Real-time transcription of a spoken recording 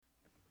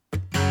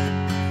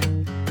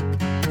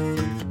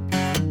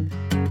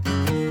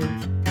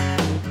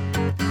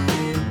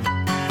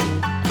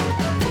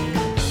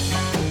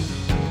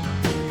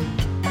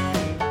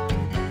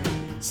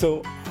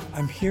So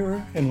I'm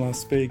here in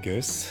Las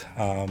Vegas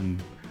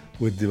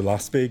with the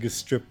Las Vegas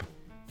Strip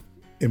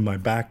in my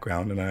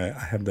background, and I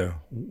have the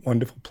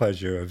wonderful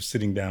pleasure of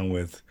sitting down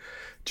with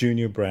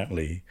Junior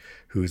Brantley,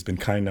 who's been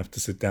kind enough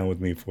to sit down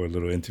with me for a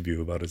little interview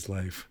about his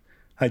life.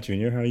 Hi,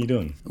 Junior. How are you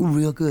doing?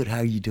 Real good. How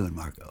are you doing,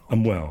 Marco?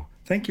 I'm well.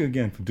 Thank you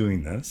again for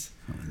doing this.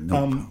 No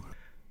problem.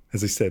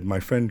 As I said, my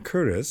friend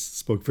Curtis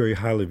spoke very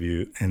highly of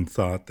you and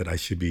thought that I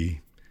should be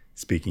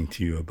speaking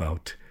to you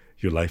about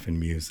your life in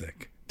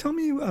music. Tell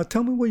me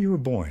where you were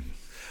born.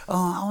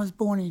 I was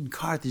born in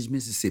Carthage,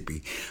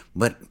 Mississippi,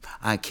 but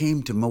I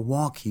came to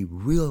Milwaukee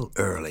real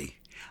early.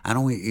 I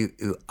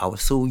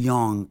was so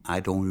young, I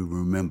don't even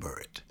remember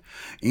it.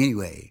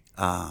 Anyway,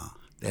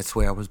 that's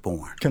where I was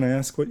born. Can I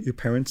ask what your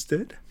parents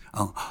did?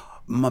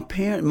 My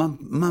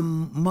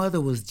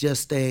mother was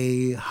just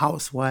a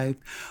housewife.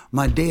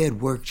 My dad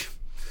worked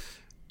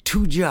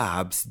 2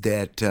 jobs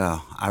that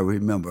I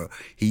remember.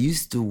 He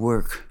used to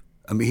work.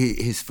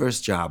 His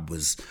first job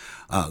was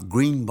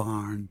Green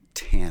Barn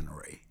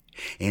Tannery.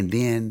 And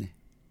then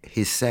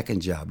his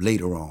second job,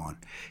 later on,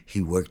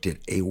 he worked at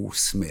A.O.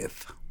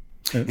 Smith.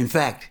 In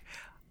fact,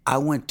 I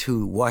went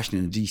to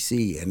Washington,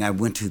 D.C., and I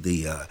went to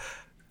the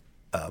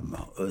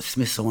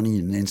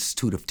Smithsonian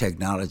Institute of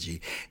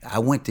Technology. I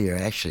went there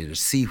actually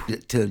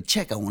to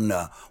check on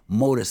the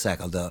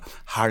motorcycle, the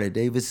Harley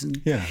Davidson.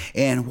 Yeah.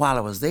 And while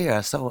I was there,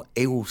 I saw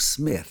A.O.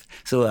 Smith.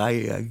 So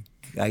I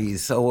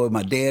saw where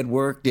my dad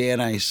worked there,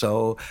 and I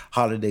saw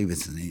Harley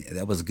Davidson.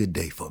 That was a good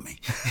day for me.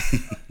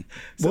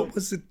 What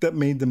was it that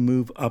made the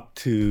move up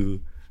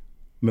to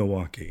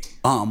Milwaukee?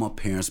 My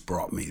parents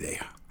brought me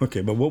there.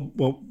 Okay, but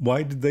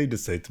why did they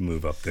decide to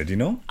move up there? Do you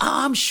know?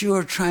 I'm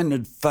sure trying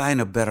to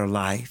find a better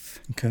life.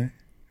 Okay.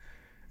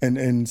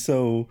 And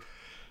so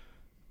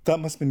that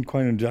must have been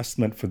quite an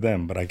adjustment for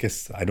them, but I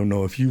guess I don't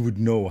know if you would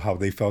know how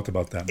they felt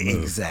about that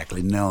move.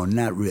 Exactly. No,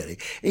 not really.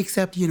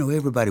 Except,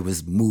 everybody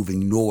was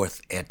moving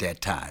north at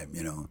that time,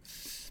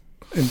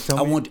 And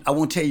I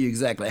won't tell you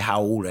exactly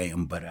how old I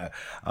am, but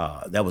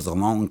that was a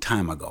long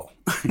time ago.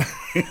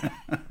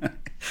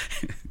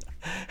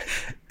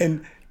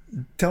 And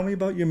tell me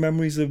about your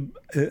memories of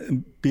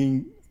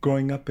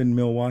growing up in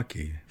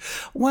Milwaukee.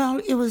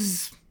 Well, it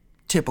was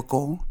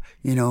typical.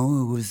 It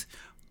was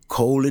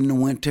cold in the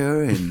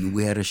winter, and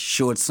we had a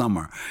short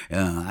summer.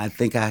 I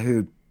think I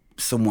heard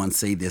someone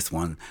say this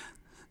one.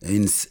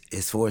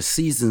 As far as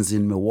seasons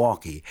in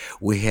Milwaukee,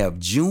 we have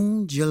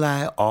June,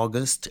 July,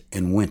 August,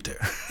 and winter.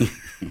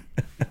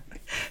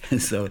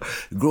 So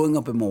growing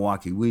up in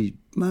Milwaukee, it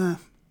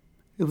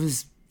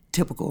was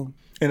typical.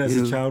 And as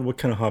a child, what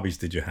kind of hobbies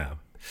did you have?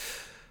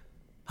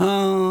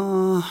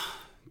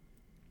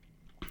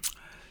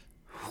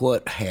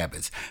 What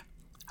habits?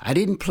 I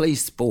didn't play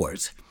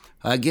sports.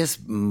 I guess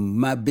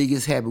my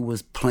biggest habit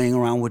was playing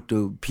around with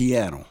the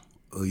piano,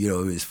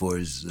 as far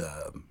as...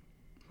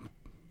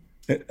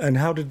 And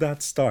how did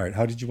that start?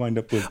 How did you wind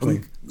up with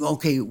playing?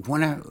 Okay,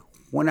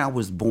 when I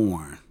was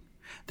born,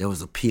 there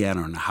was a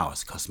piano in the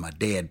house because my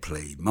dad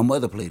played. My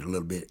mother played a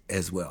little bit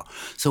as well.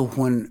 So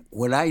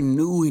when I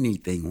knew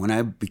anything, when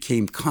I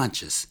became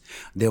conscious,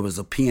 there was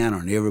a piano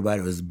and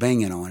everybody was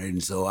banging on it.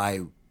 And so I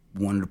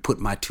wanted to put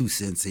my 2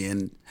 cents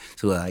in.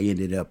 So I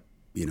ended up,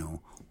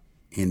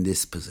 in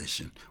this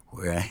position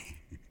where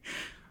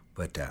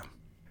but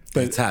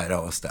that's how it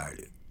all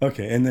started.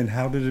 Okay, and then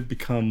how did it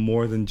become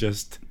more than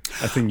just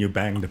a thing you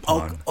banged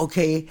upon?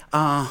 Okay,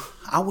 I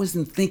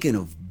wasn't thinking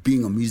of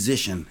being a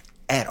musician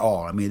at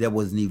all.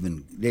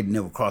 That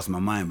never crossed my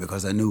mind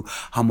because I knew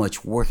how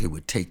much work it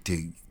would take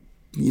to,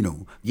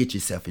 get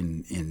yourself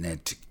in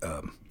that,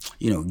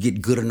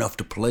 get good enough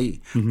to play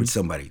with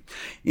somebody.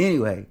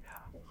 Anyway,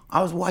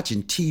 I was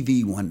watching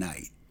TV one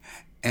night,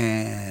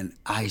 and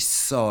I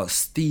saw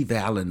Steve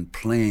Allen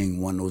playing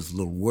one of those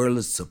little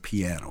Wurlitzer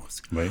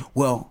pianos. Right.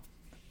 Well,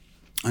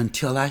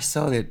 until I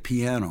saw that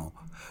piano,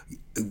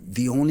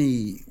 the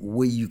only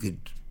way you could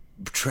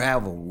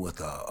travel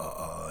with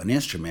an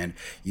instrument,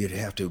 you'd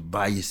have to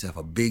buy yourself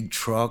a big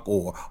truck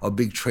or a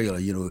big trailer.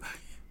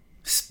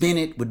 Spin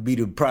it would be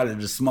probably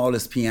the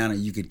smallest piano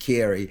you could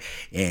carry,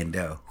 and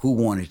who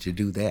wanted to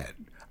do that?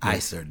 I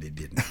certainly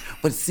didn't.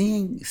 But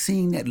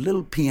seeing that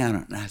little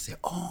piano, and I said,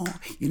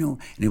 and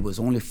it was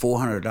only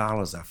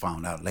 $400, I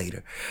found out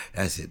later.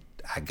 I said,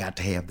 I got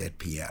to have that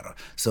piano.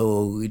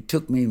 So it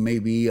took me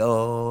maybe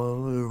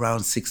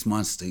around 6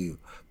 months to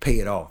pay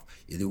it off.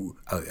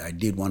 I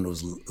did one of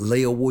those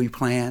layaway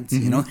plans,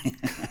 and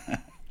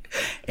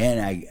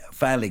I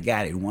finally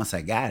got it. Once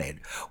I got it,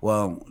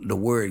 well, the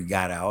word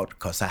got out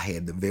because I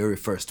had the very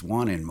first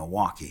one in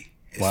Milwaukee,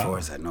 as far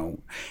as I know.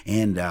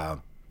 And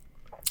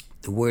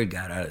the word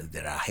got out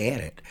that I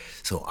had it.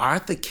 So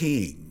Arthur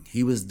King,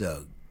 he was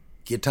the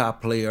guitar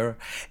player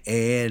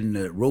and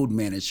the road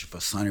manager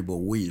for Sonny Boy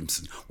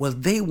Williamson. Well,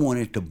 they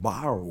wanted to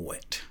borrow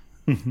it.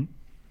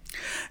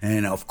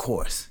 And of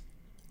course,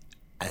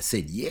 I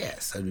said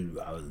yes.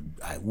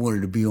 I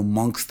wanted to be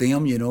amongst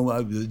them, I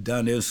was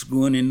down there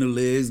screwing in the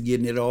legs,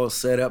 getting it all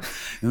set up.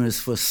 And it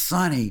was for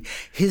Sonny.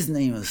 His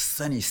name was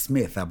Sonny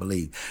Smith, I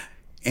believe.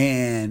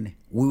 And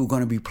we were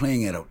going to be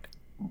playing at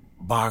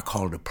bar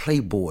called the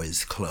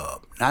Playboys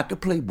Club. Not the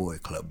Playboy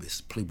Club,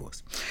 it's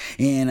Playboys.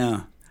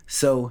 And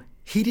so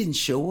he didn't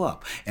show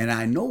up. And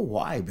I know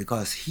why,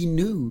 because he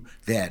knew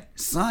that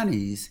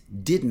Sonny's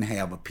didn't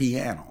have a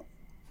piano,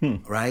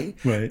 right?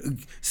 Right.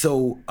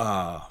 So,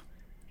 but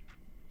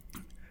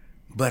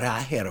I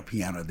had a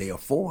piano there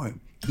for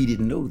him. He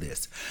didn't know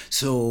this.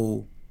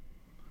 So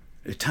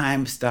the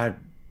time started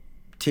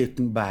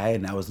ticking by,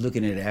 and I was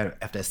looking at it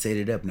after I set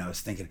it up, and I was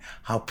thinking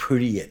how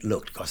pretty it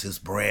looked because it's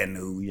brand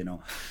new, you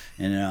know.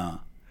 And I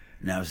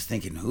was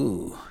thinking,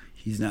 ooh,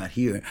 he's not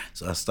here.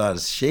 So I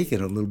started shaking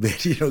a little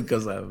bit, you know,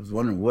 because I was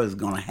wondering what's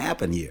going to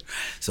happen here.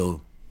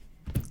 So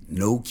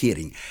no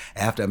kidding.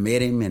 After I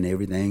met him and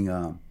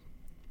everything,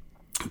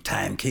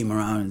 time came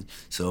around,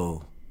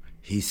 so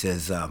he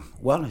says,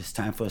 well, it's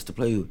time for us to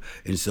play.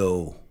 And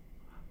so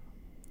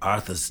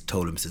Arthur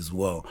told him, says,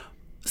 well,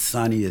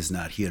 Sonny is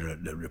not here,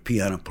 the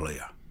piano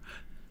player.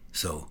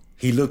 So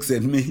he looks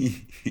at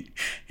me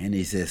and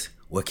he says,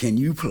 well, can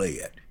you play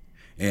it?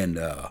 And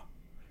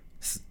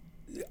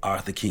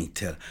Arthur King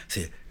said,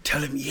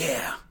 tell him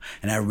yeah.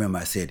 And I remember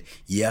I said,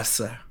 yes,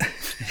 sir.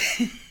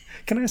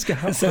 Can I ask you,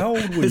 how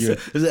old were you?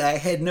 I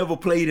had never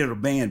played in a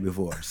band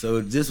before,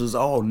 so this was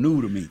all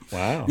new to me.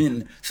 Wow.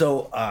 And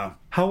so,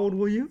 how old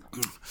were you?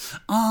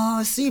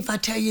 See if I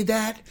tell you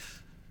that.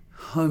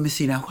 Let me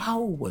see now. How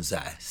old was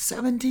I?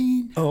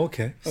 17? Oh,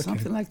 okay.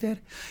 Something like that.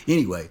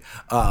 Anyway,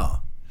 let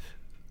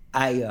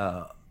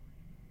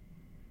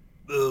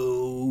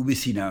me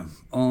see now.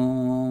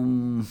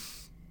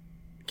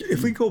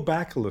 If we go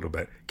back a little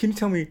bit, can you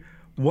tell me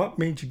what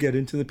made you get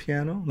into the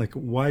piano? Like,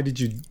 why did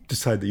you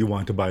decide that you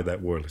wanted to buy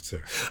that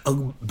Wurlitzer?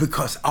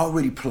 Because I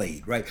already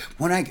played, right?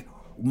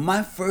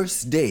 My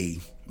first day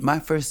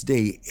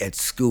at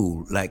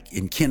school, like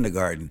in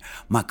kindergarten,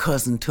 my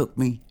cousin took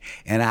me,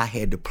 and I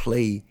had to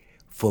play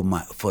for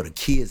the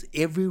kids.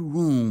 Every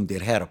room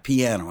that had a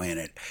piano in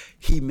it,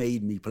 he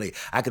made me play.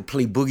 I could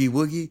play boogie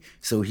woogie,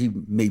 so he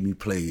made me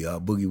play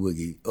boogie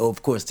woogie. Oh,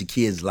 of course, the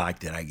kids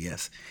liked it, I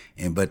guess.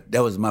 But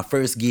that was my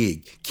first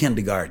gig,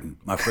 kindergarten,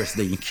 my first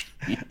day.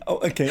 Oh,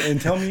 okay. And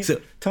tell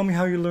me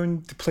how you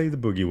learned to play the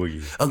boogie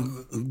woogie.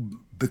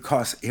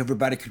 Because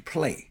everybody could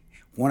play.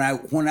 When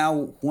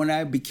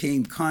I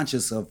became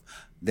conscious of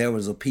there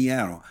was a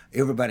piano,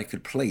 everybody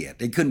could play it.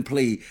 They couldn't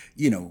play,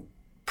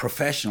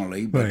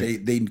 professionally, but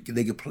right.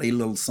 they could play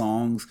little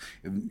songs.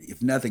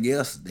 If nothing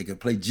else, they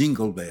could play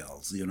Jingle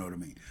Bells, you know what I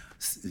mean,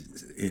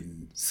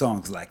 in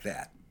songs like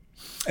that.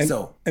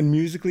 And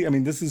musically, I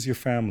mean, this is your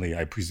family,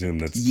 I presume,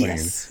 that's playing.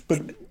 Yes.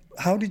 But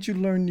how did you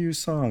learn new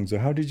songs, or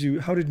how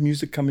did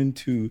music come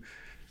into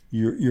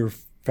your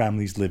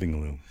family's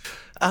living room?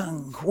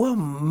 Well,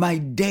 my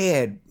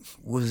dad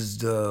was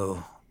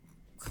the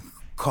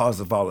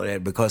cause of all of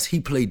that because he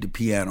played the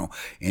piano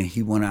and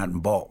he went out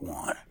and bought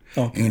one.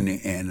 Okay.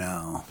 And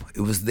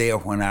it was there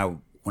when I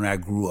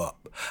grew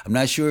up. I'm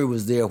not sure it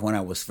was there when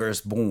I was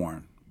first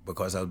born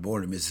because I was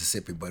born in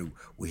Mississippi, but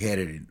we had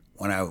it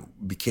when I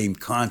became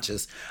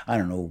conscious. I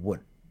don't know what,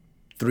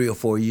 3 or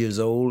 4 years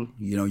old.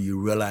 You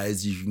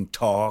realize you can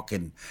talk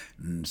and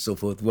so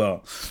forth.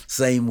 Well,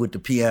 same with the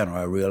piano.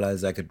 I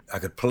realized I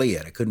could play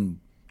it. I couldn't.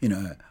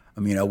 I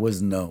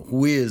wasn't a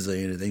whiz or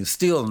anything.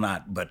 Still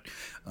not, but.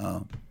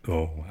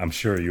 Oh, I'm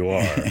sure you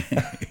are.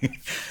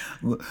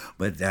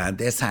 But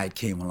that's how it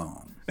came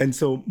along. And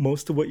so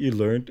most of what you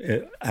learned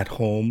at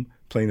home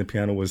playing the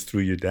piano was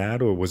through your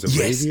dad, or was it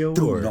radio?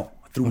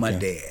 Through my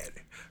dad.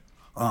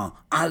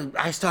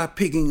 I started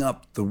picking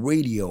up the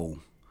radio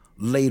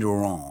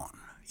later on.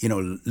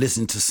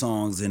 Listen to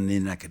songs, and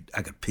then I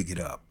could pick it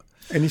up.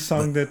 Any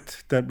song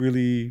that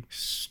really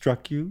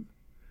struck you?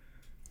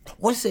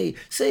 What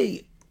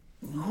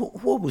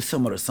were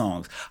some of the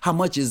songs? How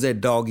much is that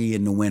doggy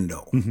in the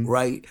window? Mm-hmm.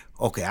 Right?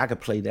 Okay, I could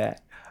play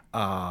that.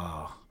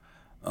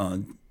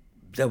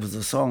 There was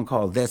a song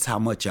called "That's How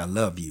Much I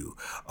Love You."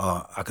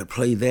 I could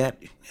play that.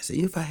 I said,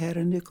 "If I had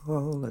a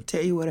nickel, I'll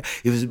tell you what."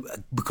 It was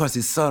because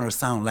it sort of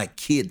sounded like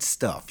kid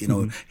stuff,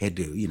 mm-hmm. Had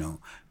to,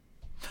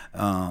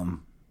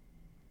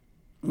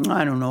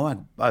 I don't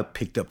know. I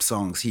picked up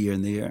songs here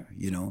and there,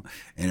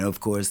 and of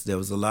course there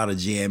was a lot of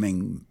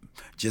jamming,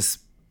 just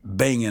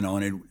banging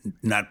on it,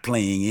 not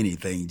playing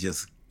anything,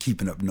 just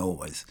keeping up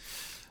noise.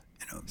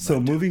 So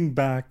moving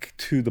back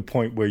to the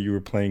point where you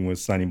were playing with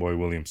Sonny Boy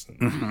Williamson,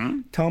 mm-hmm.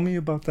 Tell me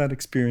about that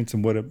experience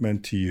and what it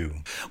meant to you.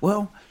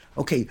 Well,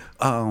 okay.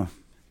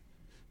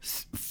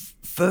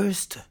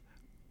 First,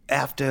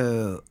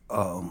 after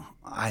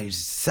I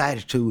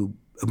decided to,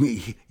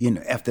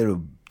 after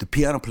the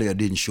piano player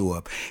didn't show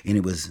up and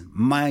it was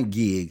my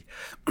gig,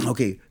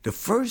 okay, the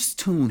first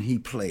tune he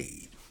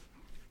played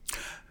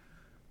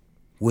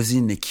was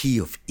in the key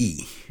of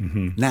E.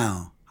 Mm-hmm.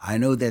 Now, I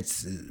know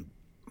that's...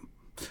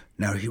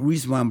 Now, the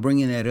reason why I'm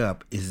bringing that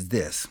up is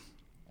this.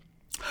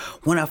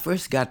 When I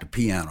first got the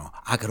piano,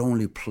 I could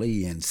only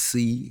play in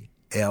C,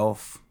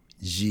 F,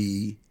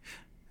 G,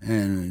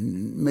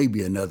 and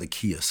maybe another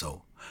key or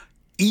so.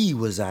 E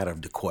was out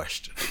of the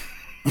question.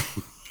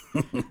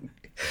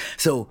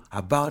 So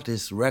I bought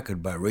this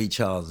record by Ray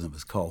Charles, and it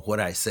was called What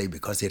I Say,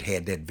 because it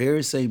had that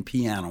very same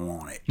piano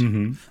on it.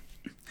 Mm-hmm.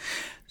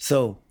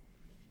 So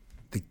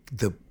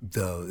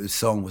the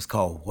song was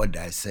called What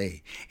Did I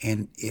Say?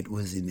 And it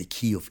was in the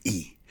key of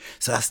E.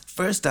 So I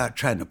first started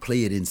trying to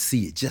play it in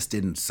C. It just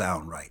didn't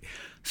sound right.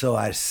 So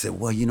I said,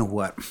 well, you know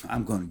what?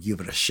 I'm going to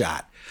give it a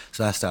shot.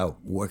 So I started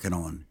working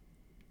on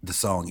the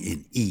song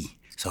in E.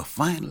 So I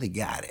finally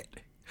got it.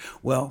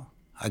 Well,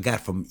 I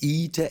got from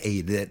E to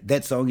A.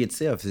 That song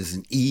itself is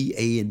an E,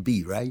 A, and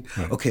B, right?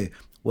 Okay.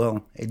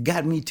 Well, it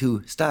got me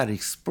to start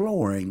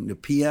exploring the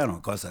piano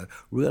because I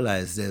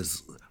realized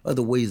there's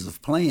other ways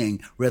of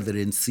playing rather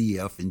than C,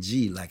 F, and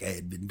G like I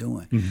had been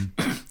doing.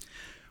 Mm-hmm.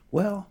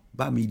 Well,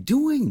 by me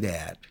doing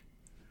that,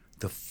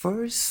 the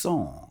first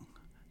song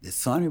that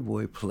Sonny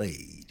Boy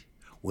played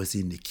was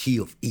in the key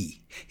of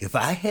E. If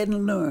I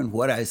hadn't learned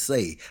What I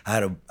Say,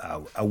 I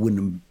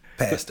wouldn't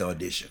have passed the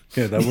audition.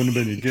 Yeah, that wouldn't have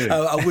been your gig.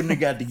 I wouldn't have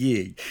got the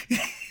gig.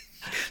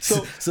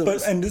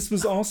 And this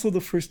was also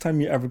the first time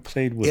you ever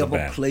played with a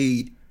band? Ever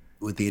played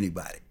with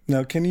anybody.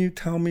 Now, can you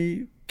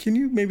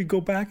maybe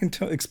go back and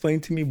explain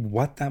to me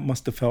what that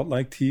must have felt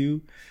like to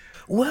you?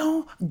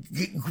 Well,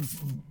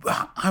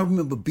 I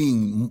remember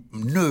being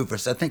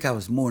nervous. I think I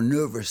was more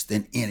nervous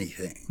than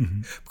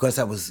anything because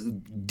I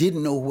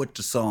didn't know what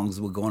the songs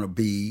were going to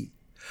be.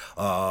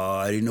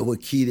 I didn't know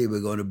what key they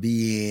were going to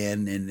be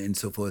in and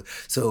so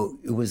forth. So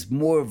it was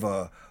more of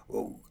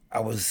I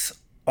was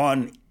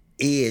on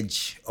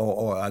edge,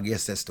 or I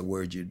guess that's the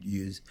word you'd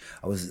use.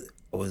 I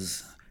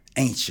was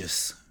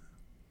anxious.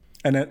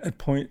 And at a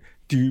point,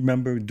 do you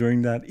remember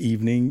during that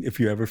evening if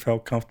you ever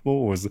felt comfortable,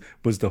 or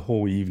was the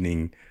whole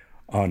evening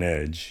on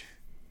edge?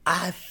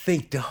 I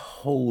think the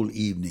whole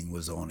evening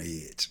was on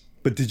edge.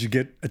 But did you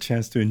get a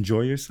chance to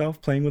enjoy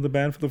yourself playing with a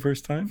band for the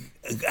first time?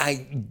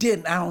 I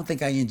didn't. I don't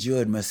think I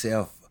enjoyed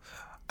myself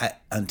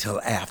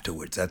until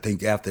afterwards. I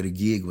think after the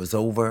gig was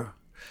over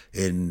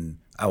and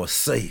I was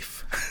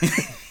safe.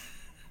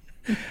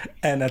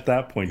 And at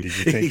that point, did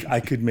you think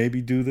I could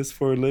maybe do this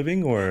for a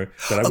living, or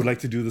that I would like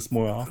to do this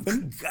more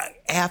often?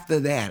 After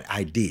that,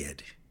 I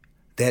did.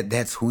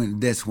 That's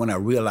when I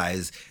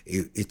realized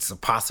it's a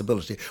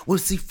possibility. Well,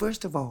 see,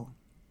 first of all,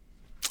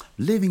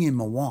 living in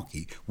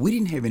Milwaukee, we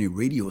didn't have any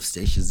radio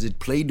stations that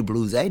played the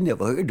blues. I had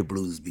never heard the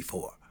blues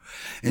before.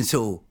 And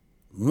so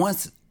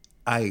once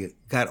I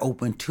got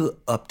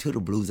up to the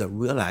blues, I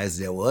realized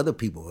there were other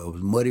people. There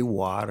was Muddy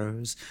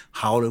Waters,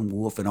 Howlin'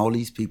 Wolf, and all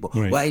these people.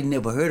 Right. Well, I had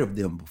never heard of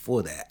them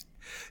before that.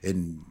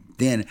 And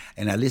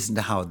I listened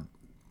to how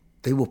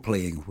they were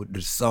playing,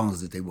 the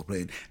songs that they were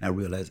playing, and I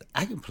realized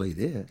I can play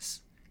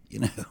this, you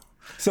know.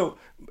 So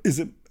is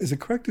it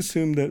correct to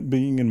assume that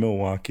being in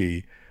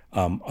Milwaukee,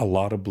 a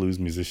lot of blues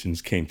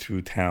musicians came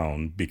through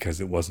town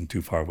because it wasn't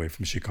too far away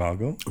from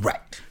Chicago?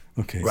 Right.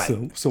 Okay.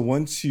 Right. So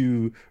once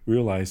you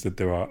realized that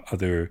there are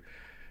other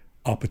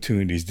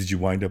opportunities, did you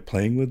wind up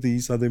playing with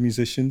these other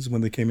musicians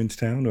when they came into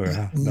town,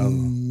 or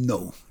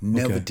no,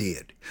 never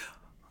did.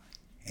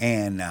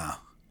 And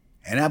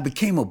I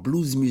became a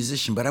blues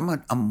musician, but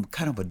I'm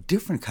kind of a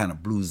different kind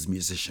of blues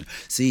musician.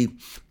 See,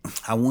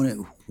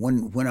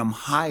 when I'm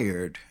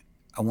hired,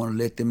 I want to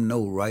let them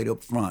know right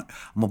up front,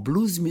 I'm a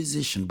blues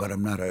musician, but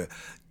I'm not a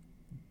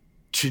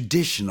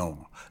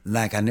traditional.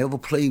 Like, I never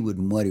played with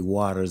Muddy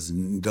Waters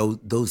and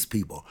those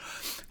people.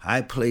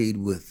 I played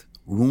with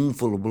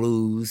Roomful of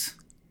Blues,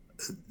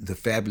 the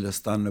Fabulous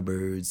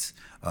Thunderbirds,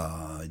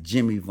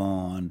 Jimmy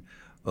Vaughn.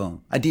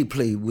 I did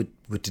play with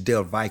the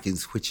Del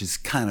Vikings, which is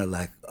kind of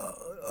like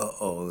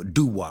a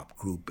doo-wop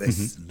group.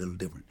 It's a little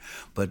different.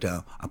 But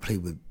I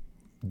played with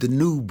the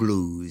new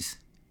blues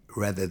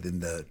rather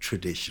than the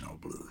traditional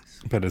blues.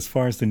 But as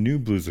far as the new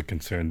blues are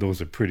concerned, those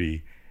are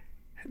pretty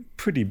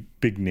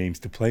big names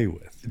to play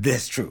with.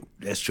 That's true.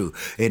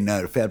 And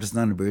the Fabulous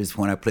Thunderbirds,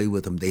 when I played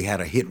with them, they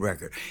had a hit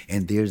record.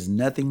 And there's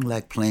nothing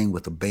like playing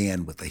with a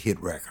band with a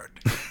hit record.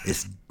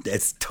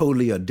 That's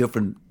totally a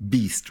different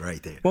beast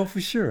right there. Well, for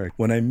sure.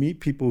 When I meet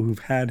people who've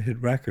had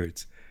hit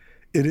records,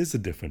 it is a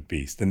different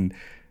beast. And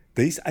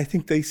I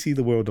think they see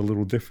the world a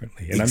little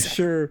differently. And exactly. I'm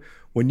sure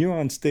when you're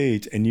on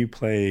stage and you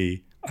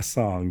play a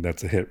song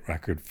that's a hit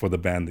record for the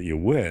band that you're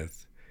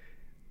with,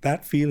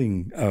 that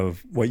feeling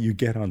of what you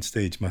get on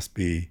stage must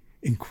be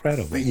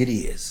incredible. It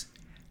is.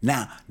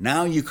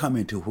 Now you come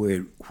into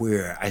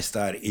where I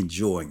started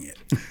enjoying it.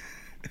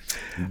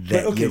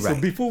 Okay, so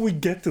before we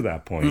get to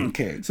that point,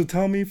 so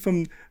tell me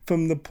from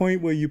the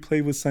point where you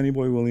played with Sonny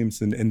Boy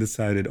Williamson and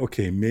decided,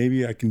 okay,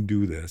 maybe I can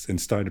do this, and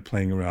started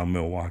playing around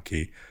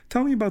Milwaukee.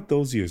 Tell me about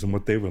those years and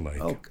what they were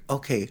like.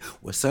 Okay,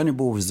 well, Sonny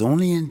Boy was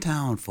only in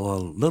town for a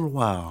little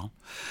while,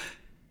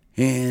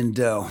 and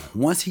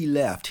once he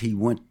left, he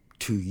went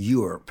to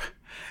Europe,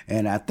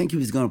 and I think he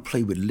was going to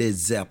play with Led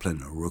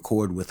Zeppelin or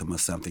record with them or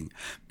something.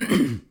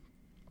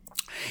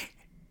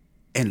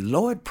 And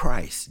Lloyd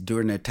Price,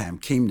 during that time,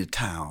 came to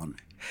town,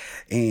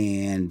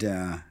 and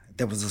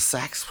there was a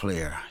sax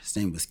player. His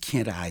name was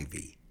Kent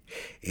Ivey,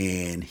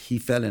 and he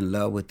fell in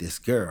love with this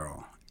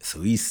girl, so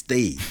he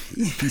stayed.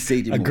 He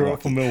stayed in Milwaukee. A girl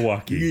from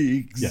Milwaukee. Yeah,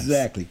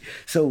 exactly. Yes.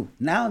 So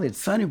now that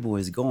Sonny Boy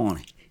is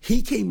gone,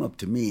 he came up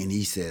to me and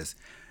he says,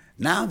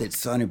 now that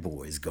Sonny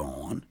Boy is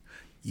gone,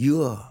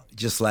 you're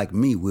just like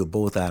me. We're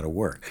both out of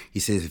work. He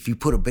says, if you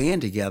put a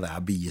band together,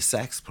 I'll be your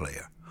sax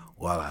player.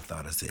 Well, I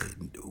thought, I said,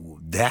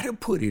 that'll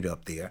put it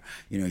up there.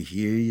 Here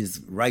he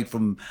is right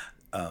from,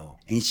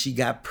 Ain't She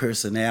Got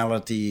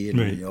Personality? And,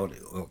 right.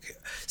 Okay.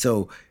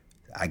 So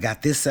I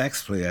got this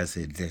sax player. I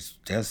said,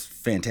 that's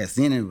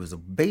fantastic. Then it was a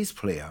bass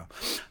player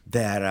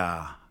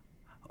that,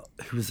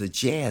 he was a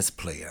jazz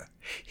player,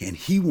 and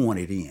he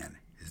wanted in.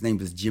 His name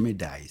was Jimmy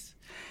Dice.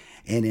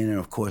 And then,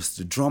 of course,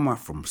 the drummer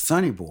from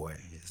Sonny Boy,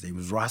 his name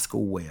was Roscoe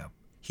Webb.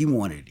 He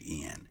wanted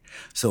in.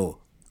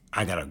 So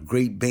I got a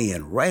great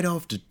band right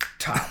off the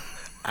top.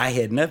 I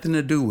had nothing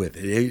to do with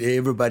it.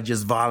 Everybody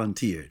just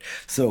volunteered.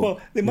 So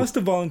they must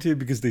have volunteered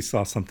because they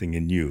saw something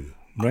in you,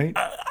 right?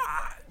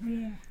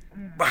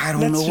 I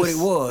don't know what it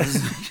was.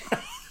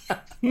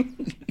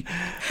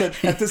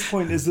 But at this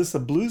point, is this a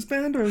blues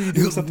band or are you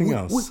doing something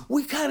else?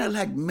 We kind of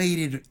like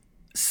made it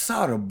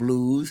sort of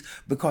blues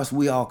because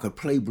we all could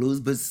play blues,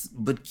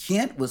 but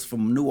Kent was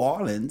from New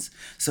Orleans,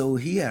 so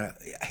he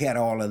had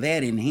all of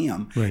that in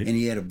him, right. And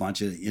he had a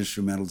bunch of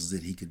instrumentals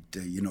that he could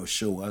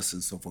show us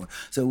and so forth.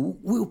 So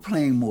we were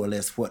playing more or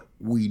less what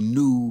we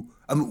knew,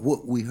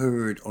 what we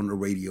heard on the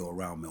radio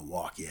around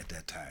Milwaukee at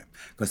that time,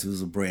 because it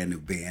was a brand new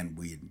band.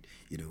 We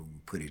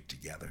put it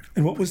together.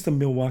 And what was the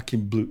Milwaukee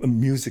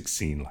music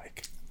scene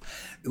like?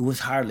 It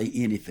was hardly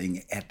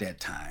anything at that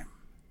time,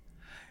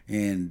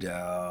 and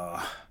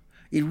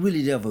it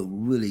really never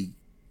really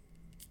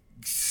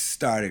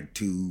started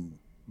to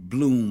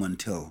bloom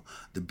until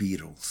the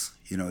Beatles,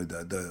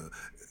 the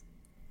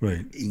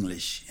right.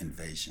 English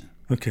invasion.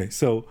 Okay,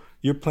 so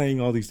you're playing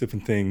all these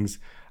different things.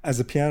 As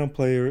a piano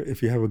player,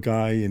 if you have a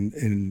guy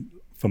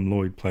from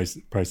Lloyd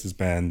Price's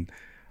band,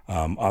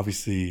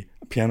 obviously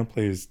piano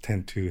players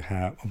tend to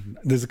have,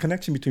 there's a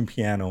connection between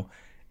piano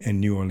and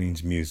New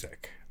Orleans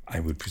music, I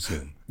would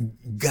presume.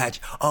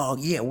 Gotcha. Oh,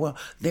 yeah, well,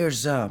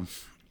 there's...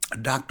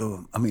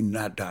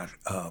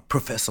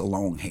 Professor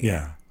Longhair.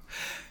 Yeah.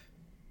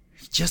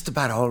 Just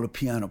about all the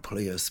piano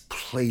players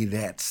play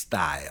that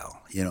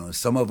style.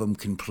 Some of them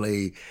can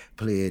play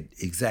it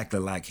exactly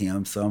like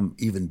him, some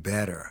even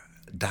better.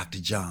 Dr.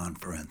 John,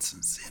 for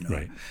instance,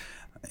 Right.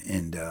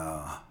 And,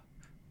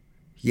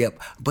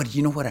 yep. But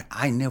you know what?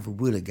 I never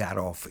really got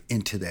off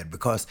into that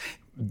because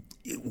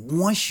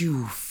once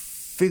you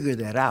figure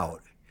that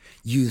out,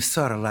 you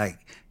sort of like,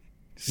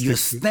 you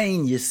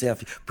stain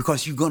yourself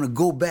because you're going to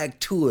go back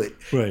to it.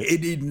 Right.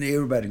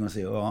 Everybody's going to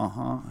say,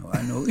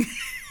 I know.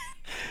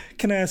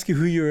 Can I ask you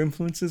who your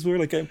influences were?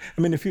 Like, I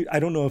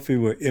don't know if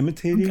you were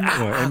imitating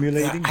or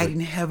emulating. I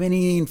didn't have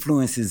any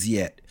influences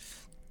yet,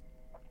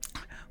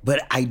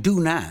 but I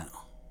do now.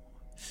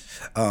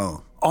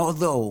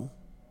 Although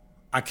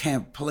I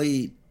can't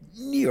play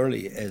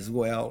nearly as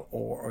well,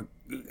 or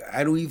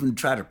I don't even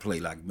try to play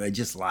like him. I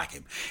just like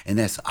him, and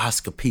that's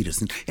Oscar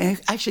Peterson.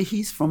 And actually,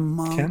 he's from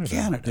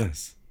Canada.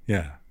 Yes,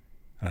 yeah,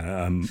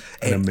 an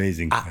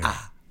amazing player.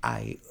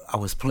 I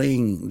was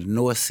playing the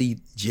North Sea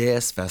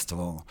Jazz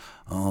Festival.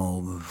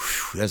 Oh,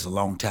 that's a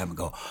long time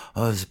ago. It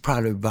was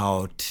probably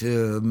about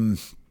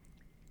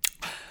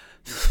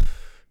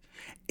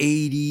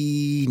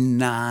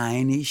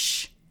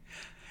 89-ish,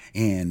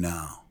 and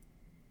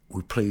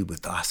we played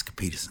with Oscar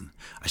Peterson.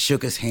 I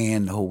shook his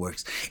hand, the whole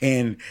works.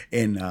 And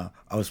I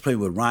was playing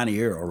with Ronnie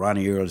Earl.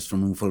 Ronnie Earl is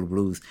from Roomful of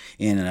Blues.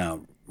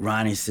 And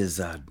Ronnie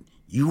says,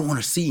 you want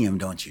to see him,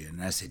 don't you?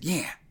 And I said,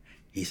 yeah.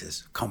 He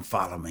says, come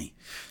follow me.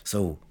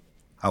 So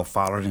I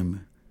followed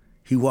him.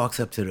 He walks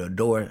up to the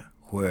door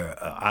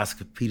where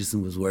Oscar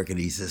Peterson was working.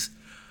 He says,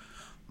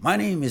 my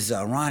name is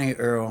Ronnie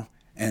Earl,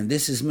 and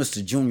this is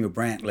Mr. Junior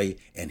Brantley,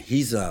 and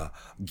he's a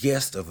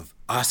guest of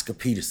Oscar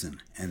Peterson.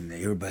 And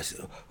everybody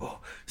said, oh.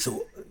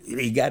 So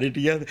they got it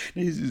together.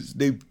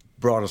 They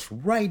brought us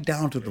right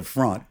down to the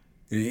front.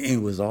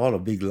 It was all a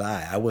big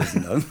lie. I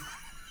wasn't.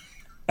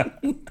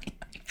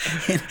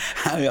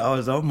 I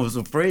was almost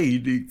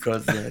afraid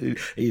because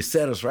he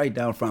set us right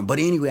down front. But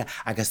anyway,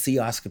 I could see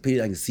Oscar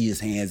Peterson. I could see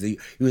his hands. He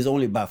was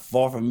only about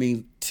far from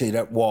me to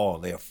that wall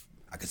there.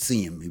 I could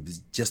see him. He was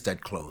just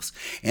that close.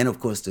 And, of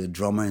course, the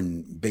drummer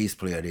and bass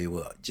player, they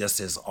were just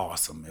as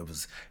awesome. It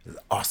was an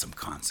awesome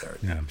concert.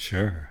 Yeah, I'm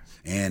sure.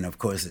 And, of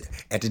course,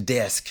 at the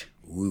desk,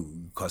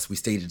 because we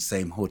stayed at the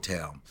same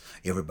hotel,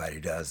 everybody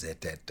does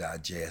at that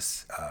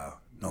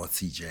North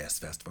Sea Jazz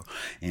Festival.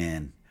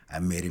 And I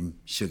met him,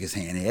 shook his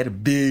hand. He had a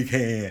big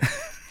hand.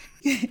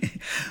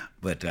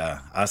 But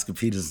Oscar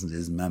Peterson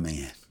is my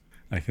man.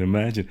 I can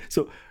imagine.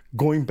 So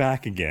going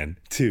back again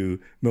to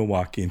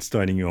Milwaukee and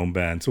starting your own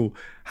band. So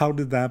how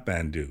did that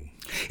band do?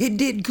 It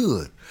did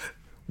good.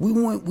 We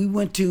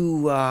went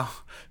to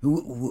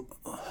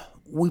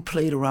we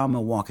played around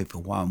Milwaukee for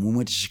a while. We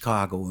went to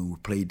Chicago and we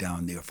played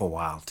down there for a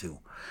while too.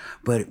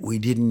 But we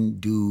didn't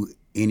do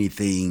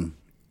anything,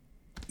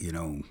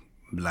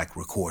 like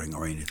recording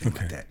or anything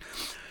like that.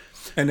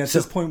 And at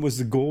this point, was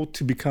the goal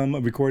to become a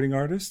recording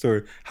artist,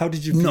 or how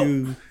did you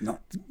view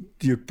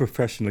your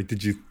profession? Like,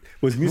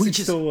 was music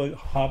still a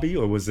hobby,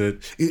 or was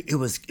it? It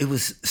was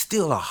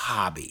still a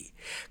hobby.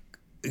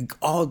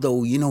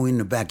 although, in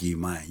the back of your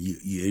mind,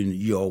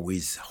 you're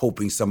always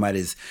hoping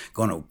somebody's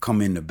going to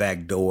come in the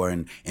back door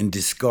and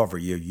discover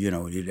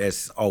you.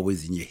 That's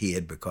always in your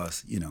head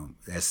because,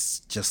 that's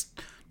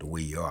just the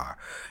way you are.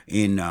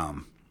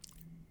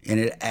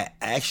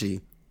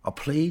 Actually, I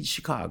played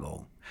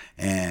Chicago,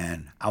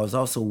 and I was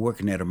also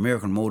working at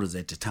American Motors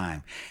at the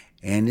time,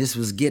 and this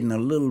was getting a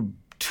little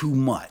too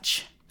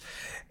much,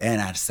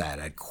 and I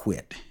decided I'd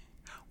quit.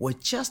 Well,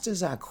 just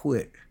as I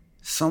quit,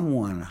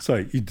 someone...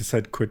 Sorry, you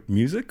decided to quit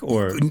music,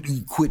 or...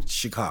 Quit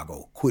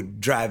Chicago, quit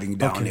driving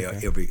down there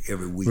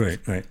every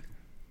week. Right.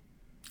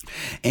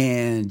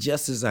 And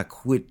just as I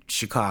quit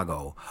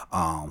Chicago,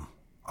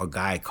 a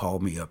guy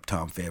called me up,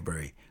 Tom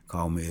February,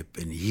 called me up,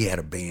 and he had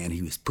a band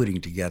he was putting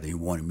together. He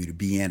wanted me to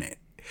be in it.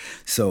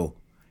 So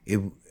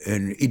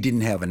it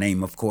didn't have a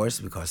name, of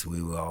course, because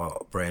we were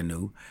all brand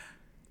new.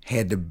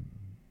 Had the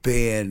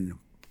band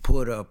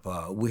put up,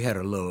 we had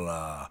a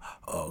little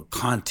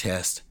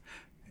contest,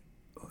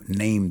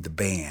 named the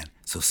band.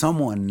 So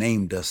someone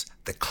named us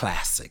the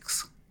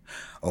Classics.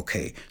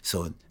 Okay,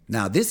 so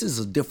now this is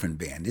a different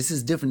band. This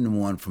is different than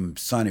one from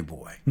Sonny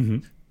Boy.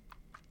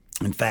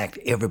 Mm-hmm. In fact,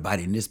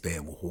 everybody in this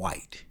band was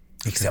white,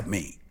 except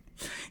me.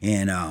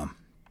 And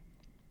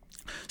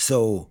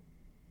so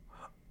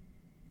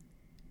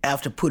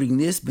after putting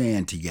this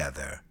band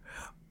together,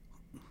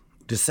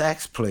 the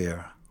sax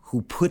player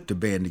who put the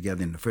band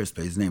together in the first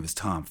place, his name is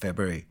Tom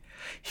February,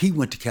 he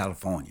went to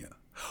California.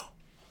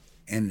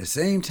 And at the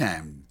same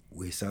time,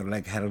 we sort of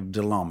like had a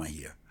dilemma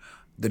here.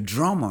 The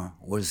drummer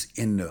was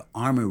in the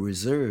Army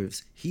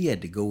Reserves. He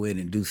had to go in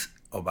and do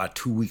about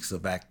 2 weeks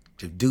of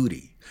active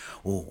duty.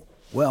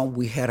 Well,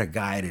 we had a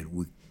guy that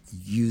we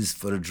used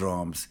for the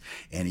drums,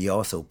 and he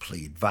also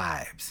played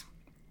vibes.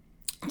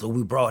 So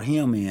we brought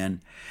him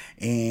in,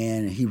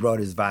 and he brought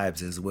his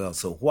vibes as well.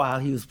 So while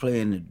he was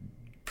playing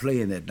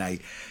that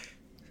night,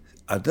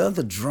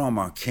 another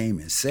drummer came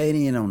and sat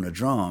in on the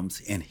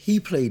drums, and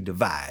he played the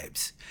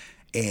vibes,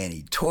 and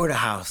he tore the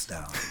house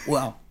down.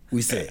 Well,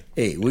 we said,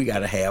 hey, we got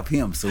to have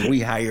him, so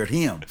we hired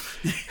him.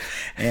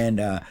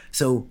 And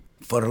so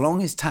for the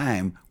longest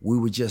time, we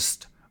were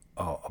just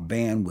a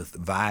band with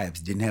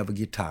vibes, didn't have a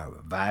guitar,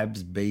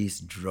 vibes, bass,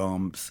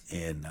 drums,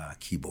 and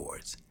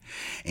keyboards.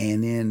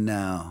 And then...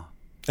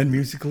 and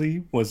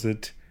musically, was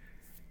it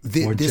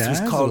more this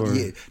jazz? Was called,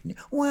 or?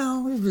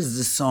 Well, it was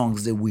the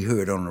songs that we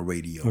heard on the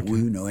radio. Okay.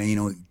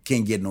 We,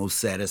 can't get no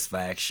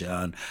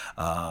satisfaction.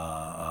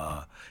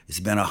 It's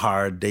been a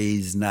hard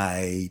day's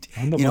night.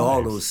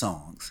 All those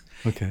songs.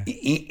 Okay.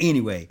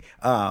 Anyway,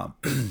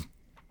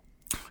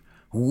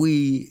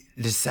 we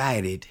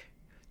decided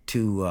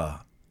to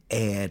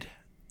add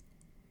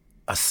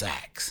a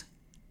sax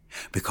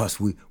because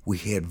we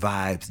had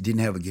vibes,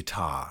 didn't have a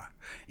guitar.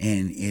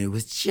 And it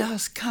was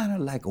just kind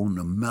of like on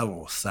the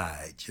mellow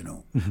side,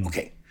 Mm-hmm.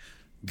 Okay,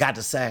 got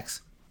the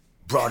sax,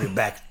 brought it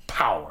back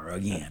power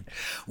again.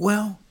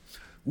 Well,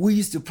 we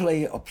used to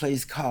play a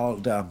place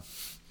called Monte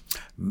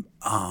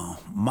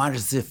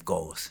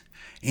Zifkos,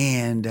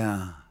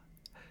 and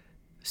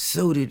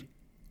so did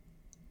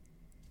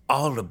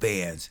all the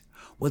bands.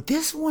 Well,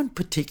 this one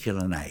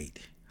particular night,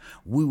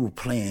 we were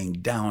playing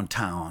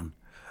downtown,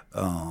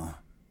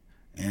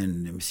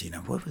 and let me see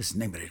now, what was the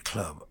name of that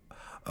club?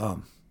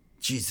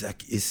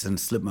 It's gonna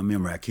slip my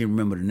memory. I can't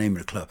remember the name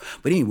of the club.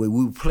 But anyway,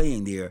 we were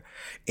playing there,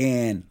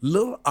 and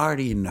Little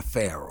Artie and the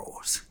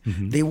Pharaohs,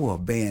 mm-hmm. They were a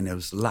band that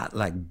was a lot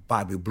like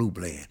Bobby Blue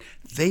Bland.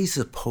 They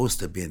supposed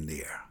to have been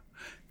there.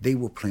 They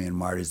were playing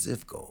Monte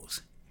Zifkos,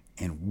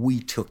 and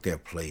we took their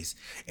place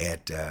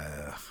at,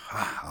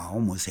 I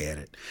almost had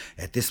it,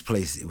 at this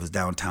place. It was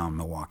downtown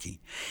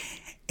Milwaukee.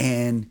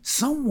 And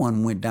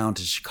someone went down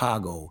to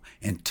Chicago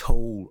and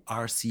told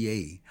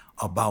RCA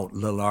about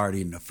Little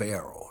Artie and the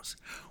Pharaohs.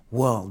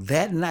 Well,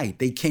 that night,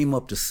 they came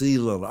up to see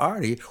Little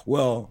Artie.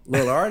 Well,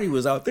 Little Artie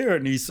was out there,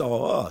 and he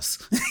saw us.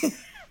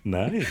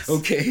 Nice.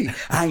 Okay,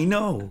 I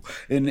know.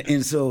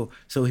 And so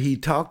he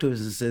talked to us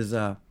and says,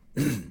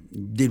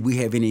 did we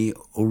have any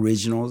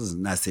originals?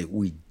 And I said,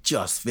 we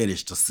just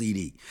finished a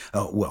CD,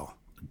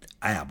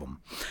 album.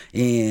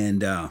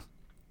 And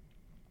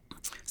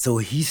so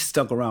he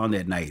stuck around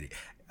that night.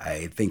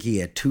 I think he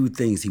had two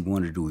things he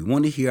wanted to do. He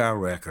wanted to hear our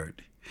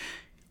record,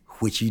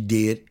 which he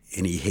did,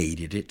 and he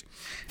hated it.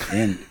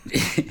 And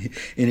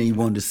and he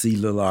wanted to see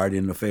Little Artie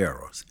and the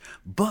Pharaohs.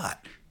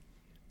 But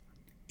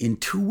in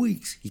 2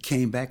 weeks, he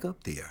came back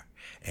up there,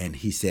 and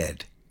he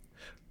said,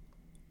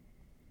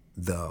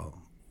 the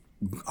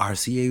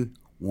RCA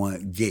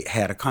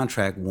had a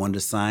contract, wanted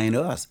to sign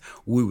us.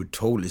 We were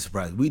totally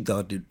surprised. We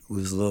thought it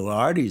was Little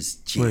Artie's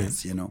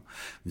chance, Right.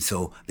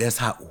 So that's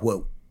how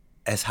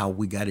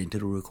we got into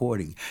the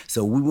recording.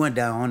 So we went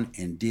down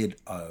and did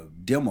a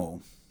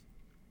demo,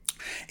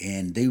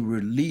 and they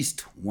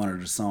released one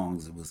of the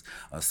songs. It was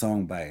a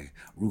song by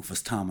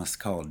Rufus Thomas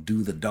called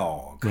 "Do the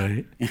Dog."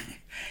 Right.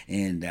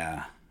 And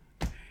of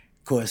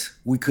course,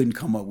 we couldn't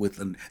come up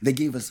with they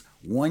gave us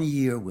 1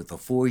 year with a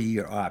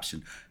 4-year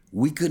option.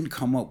 We couldn't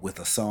come up with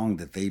a song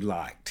that they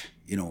liked,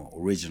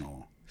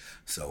 original.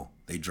 So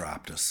they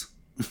dropped us.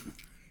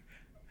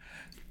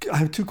 I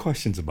have two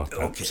questions about that.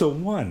 Okay. So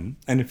one,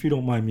 and if you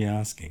don't mind me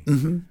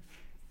asking,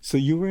 so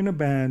you were in a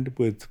band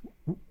with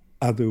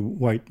other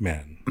white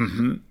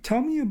men.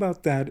 Tell me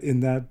about that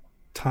in that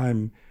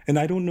time. And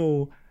I don't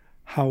know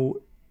how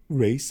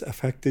race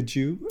affected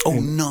you. Oh,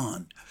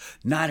 none.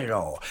 Not at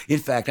all. In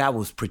fact, I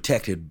was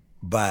protected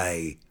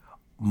by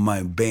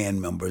my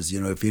band members.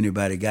 You know, if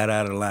anybody got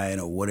out of line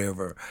or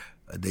whatever,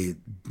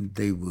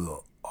 they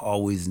will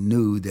always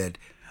knew that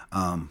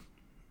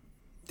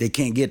they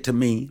can't get to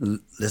me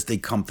unless they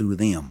come through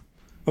them.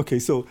 Okay,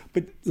 so,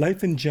 but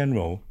life in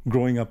general,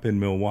 growing up in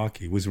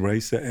Milwaukee, was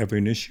race ever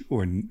an issue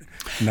or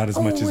not as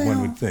much as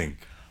one would think?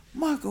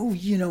 Marco,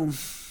 you know,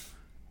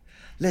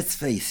 let's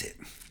face it.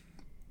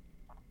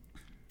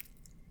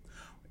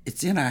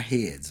 It's in our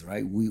heads,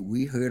 right?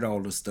 We heard all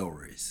the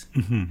stories.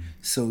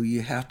 So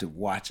you have to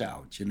watch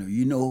out.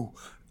 You know,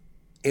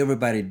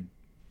 everybody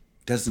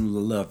doesn't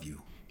love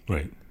you.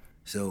 Right.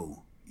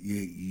 So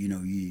you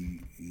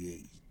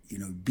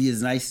know, be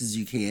as nice as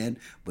you can,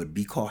 but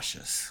be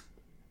cautious.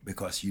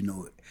 Because, you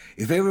know,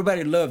 if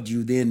everybody loved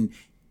you, then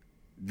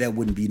that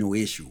wouldn't be no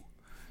issue.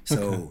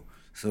 So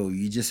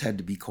you just had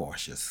to be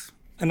cautious.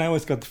 And I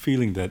always got the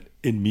feeling that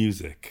in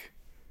music,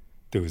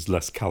 there was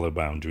less color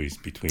boundaries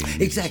between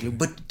musicians. Exactly,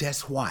 but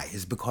that's why.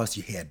 It's because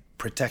you had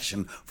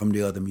protection from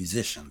the other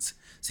musicians.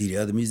 See, the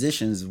other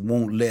musicians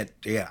won't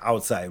let their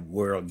outside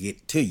world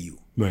get to you,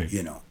 Right.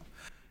 You know.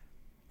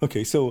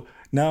 Okay, so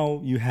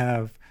now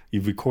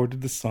you've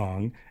recorded the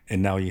song,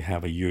 and now you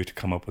have a year to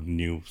come up with a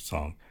new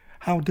song.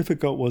 How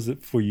difficult was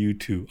it for you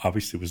to?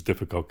 Obviously, it was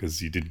difficult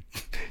because you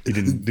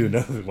didn't do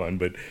another one.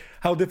 But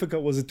how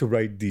difficult was it to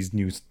write these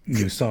new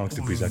songs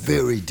to present?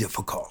 Very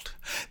difficult.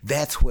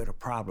 That's where the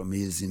problem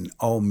is in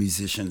all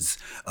musicians,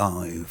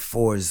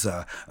 for as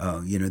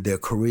you know, their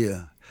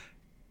career.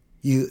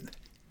 You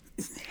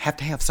have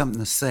to have something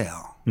to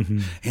sell,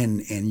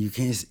 and you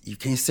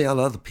can't sell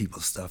other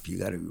people's stuff. You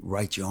got to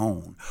write your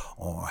own,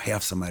 or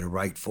have somebody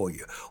write for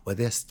you. Well,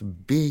 that's the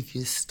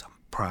biggest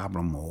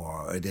problem,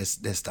 or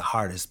that's the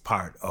hardest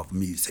part of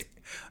music,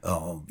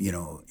 you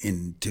know,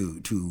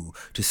 to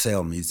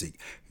sell music,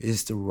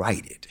 is to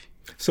write it.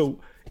 So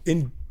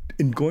in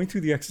going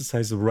through the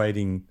exercise of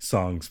writing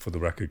songs for the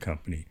record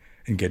company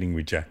and getting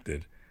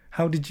rejected,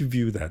 how did you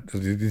view that?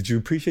 Did you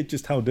appreciate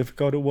just how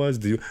difficult it was?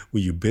 Were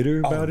you bitter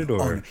about it,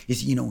 or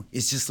it's, you know,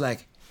 it's just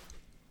like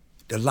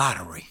the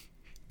lottery.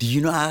 Do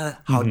you know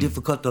how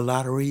difficult the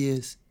lottery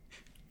is?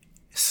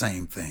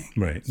 Same thing.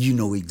 Right. You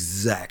know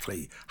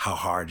exactly how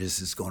hard this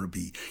is going to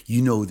be.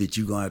 You know that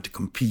you're going to have to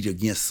compete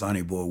against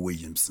Sonny Boy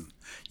Williamson.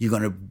 You're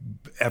going to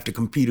have to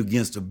compete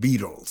against the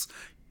Beatles.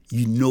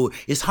 You know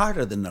it's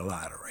harder than the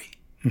lottery.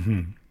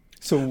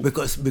 So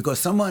because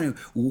someone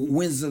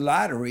wins the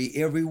lottery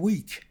every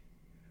week.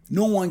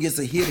 No one gets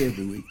a hit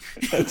every week.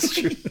 That's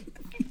true.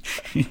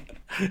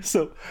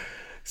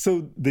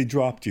 So they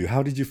dropped you.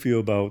 How did you feel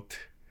about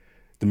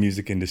the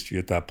music industry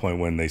at that point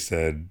when they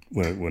said,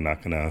 we're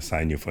not going to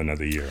sign you for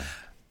another year?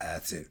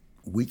 That's it.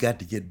 We got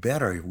to get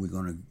better if we're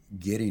going to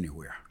get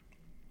anywhere.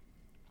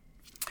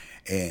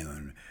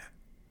 And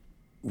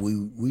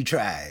we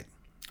tried,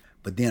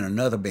 but then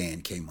another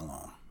band came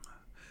along,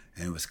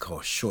 and it was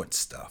called Short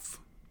Stuff.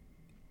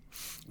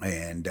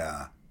 And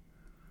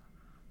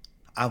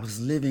I was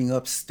living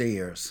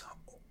upstairs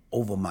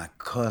over my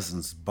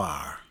cousin's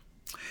bar,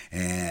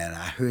 and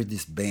I heard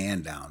this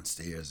band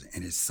downstairs,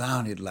 and it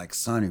sounded like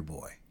Sonny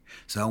Boy.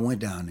 So I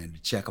went down there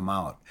to check them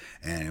out,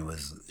 and it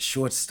was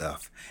Short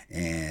Stuff.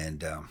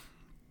 And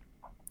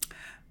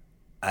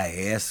I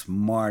asked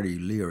Marty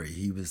Leary,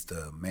 he was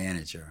the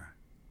manager,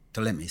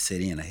 to let me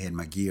sit in. I had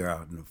my gear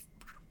out in the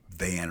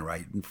van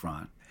right in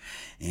front,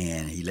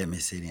 and he let me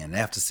sit in.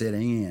 After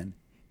sitting in,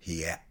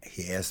 he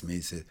asked me,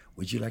 he said,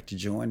 "Would you like to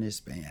join this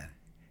band?"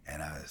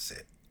 And I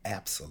said,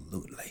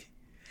 "Absolutely."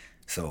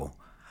 So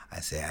I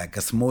said, I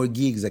got some more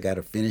gigs I got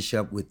to finish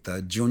up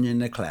with Junior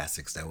and the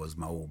Classics. That was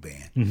my old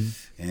band.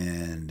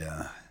 And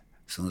as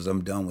soon as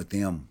I'm done with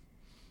them,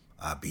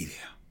 I'll be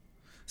there.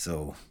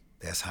 So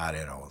that's how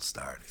that all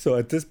started.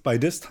 So by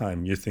this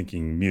time, you're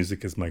thinking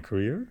music is my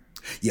career?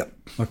 Yep.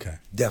 Okay.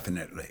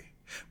 Definitely.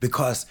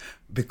 Because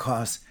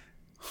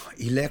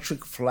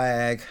Electric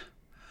Flag,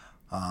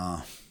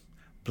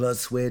 Blood,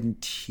 Sweat,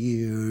 and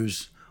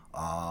Tears,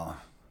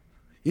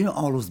 you know,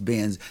 all those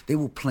bands, they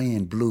were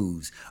playing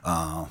blues.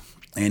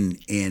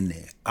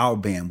 And our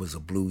band was a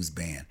blues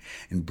band,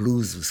 and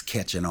blues was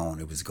catching on.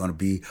 It was going to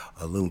be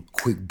a little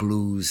quick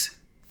blues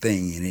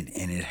thing,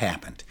 and it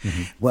happened.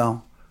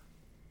 Well,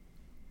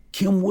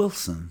 Kim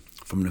Wilson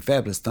from the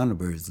Fabulous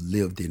Thunderbirds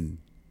lived in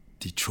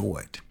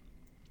Detroit.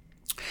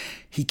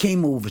 He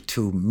came over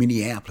to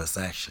Minneapolis,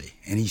 actually,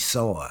 and he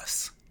saw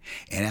us.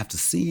 And after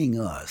seeing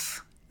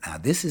us, now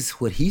this is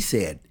what he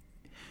said,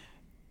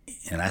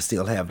 and I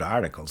still have the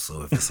article,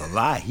 so if it's a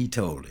lie, he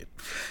told it.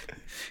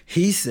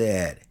 He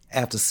said,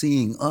 after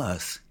seeing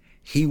us,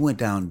 he went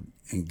down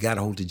and got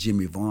a hold of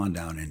Jimmy Vaughn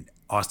down in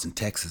Austin,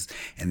 Texas,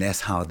 and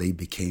that's how they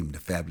became the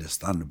Fabulous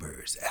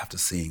Thunderbirds, after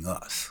seeing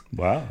us.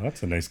 Wow,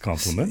 that's a nice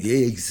compliment.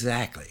 Yeah,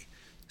 exactly.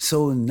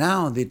 So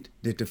now that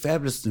the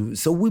Fabulous,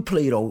 so we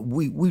played,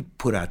 we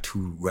put out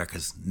 2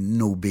 records,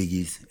 no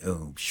biggies,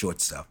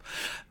 short stuff.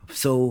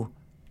 So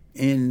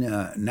in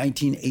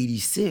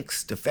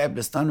 1986, the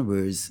Fabulous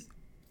Thunderbirds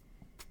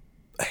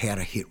had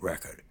a hit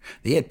record.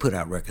 They had put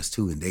out records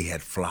too, and they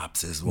had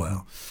flops as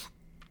well.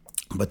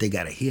 But they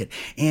got a hit.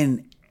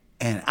 And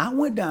I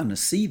went down to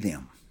see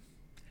them,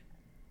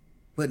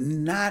 but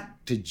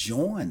not to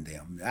join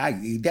them.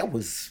 That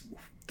was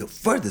the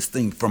furthest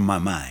thing from my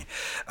mind.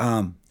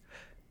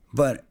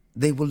 But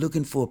they were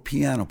looking for a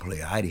piano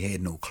player. I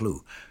had no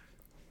clue.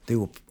 They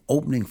were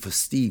opening for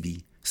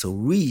Stevie. So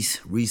Reese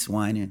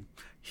Winan,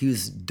 he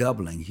was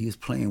doubling. He was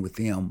playing with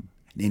them,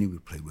 and then he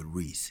would play with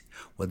Reese.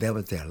 Well, that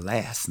was their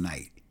last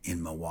night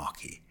in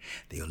Milwaukee.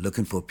 They were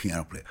looking for a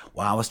piano player.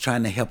 Well, I was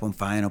trying to help them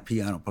find a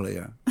piano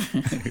player.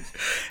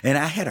 And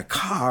I had a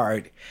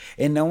card,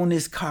 and on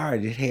this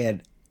card it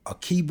had a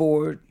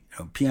keyboard,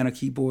 a piano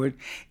keyboard,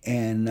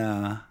 and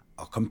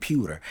a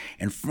computer.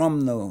 And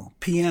from the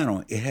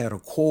piano, it had a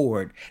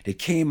chord that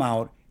came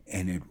out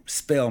and it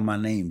spelled my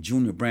name,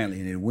 Junior Brantley,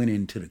 and it went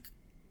into the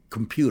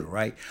computer,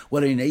 right?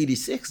 Well, in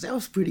 '86, that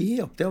was pretty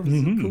hip. That was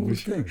a cool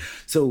thing.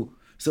 So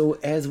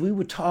as we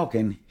were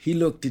talking, he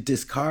looked at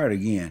this card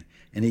again,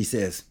 and he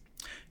says,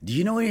 "Do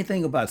you know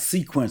anything about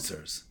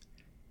sequencers?"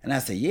 And I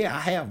said, "Yeah,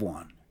 I have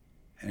one."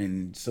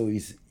 And so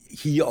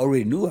he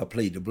already knew I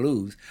played the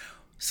blues.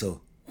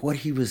 So what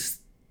he was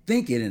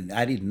thinking, and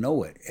I didn't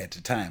know it at the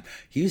time,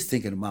 he was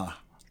thinking about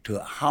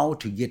how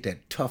to get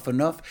that tough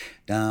enough,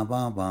 that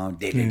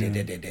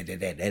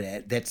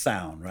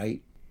sound,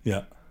 right?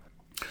 Yeah.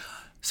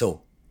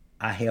 So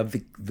I have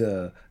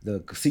the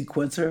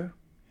sequencer,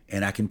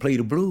 and I can play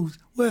the blues.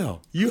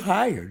 Well, you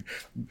hired.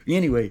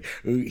 Anyway,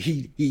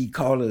 he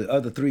called the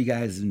other 3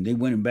 guys, and they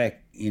went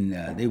back in.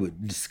 They were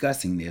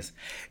discussing this,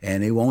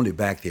 and they were only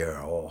back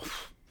there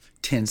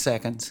 10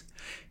 seconds.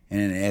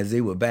 And as they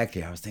were back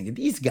there, I was thinking,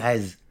 these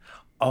guys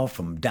all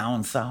from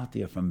down south,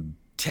 they're from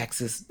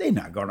Texas, they're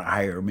not going to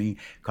hire me,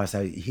 because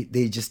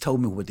they just told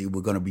me what they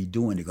were going to be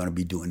doing. They're going to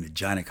be doing the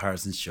Johnny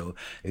Carson show.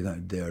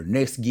 Their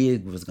next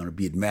gig was going to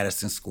be at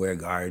Madison Square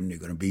Garden. They're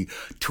going to be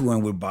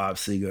touring with Bob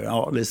Seger and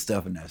all this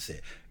stuff. And I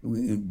said,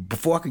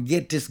 before I could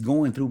get this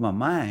going through my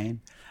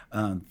mind,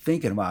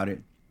 thinking about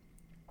it,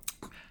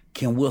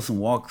 Ken Wilson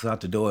walks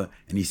out the door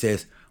and he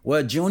says,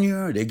 "Well,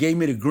 Junior, they gave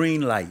me the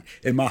green light."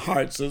 And my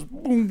heart says,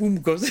 boom, boom,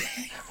 goes.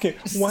 Okay,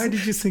 why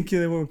did you think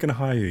they weren't going to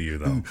hire you,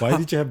 though? Why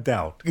did you have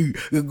doubt?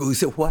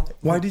 So what?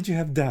 Why did you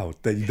have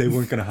doubt that they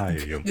weren't going to hire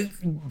you?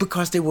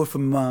 Because they were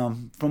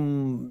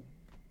from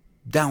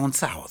down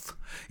south.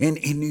 And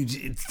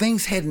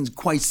things hadn't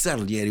quite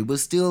settled yet. It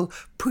was still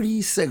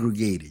pretty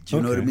segregated,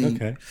 you know what I mean?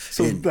 Okay.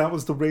 So that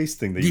was the race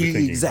thing that you were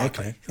thinking.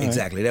 Exactly, okay.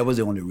 Exactly. Right. That was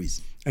the only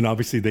reason. And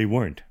obviously they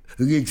weren't.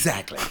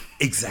 Exactly.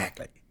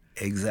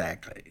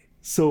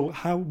 So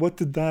what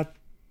did that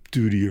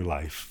do to your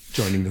life,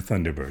 joining the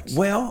Thunderbirds?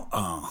 Well,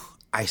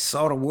 I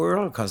saw the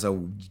world because I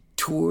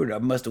toured. I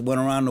must have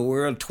went around the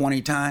world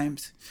 20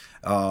 times.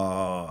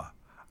 I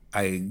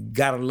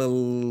got a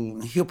little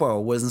hipper. I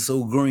wasn't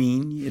so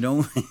green, you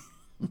know.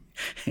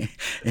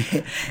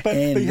 But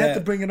you had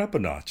to bring it up a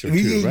notch or two,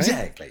 right?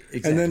 Exactly.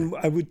 And then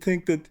I would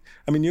think that,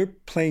 you're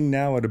playing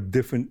now at a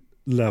different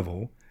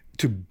level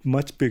to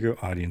much bigger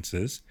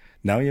audiences.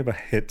 Now you have a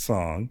hit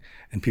song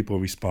and people are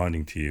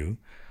responding to you.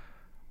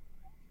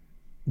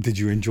 Did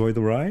you enjoy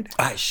the ride?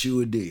 I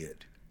sure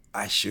did.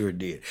 And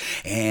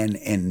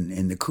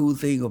the cool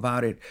thing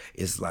about it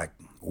is, like,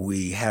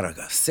 we had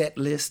a set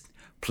list,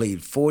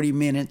 played 40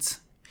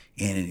 minutes,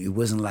 and it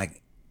wasn't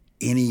like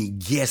any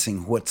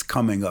guessing what's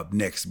coming up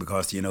next,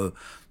 because, you know,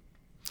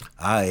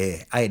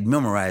 I had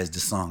memorized the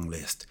song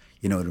list,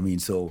 you know what I mean?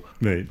 So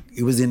right.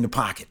 It was in the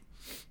pocket.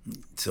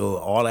 So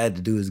all I had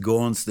to do is go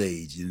on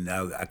stage, and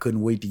I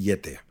couldn't wait to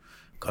get there.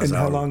 And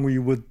how long were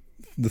you with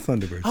the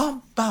Thunderbirds?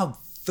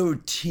 About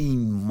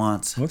 13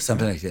 months, okay.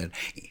 Something like that.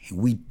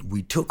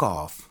 We took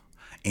off,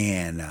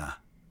 and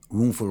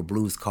Roomful of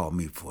Blues called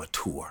me for a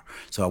tour.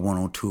 So I went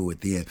on tour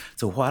with them.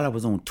 So while I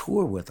was on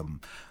tour with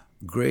them,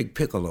 Greg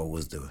Piccolo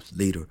was the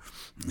leader,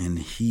 and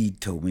he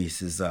told me, he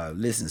says,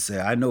 "Listen,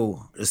 sir, I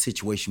know the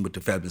situation with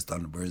the Fabulous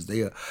Thunderbirds.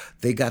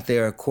 They got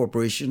their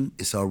corporation.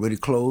 It's already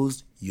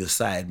closed. You're a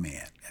side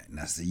man." And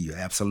I said, "You're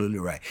absolutely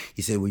right."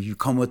 He said, "Well, you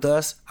come with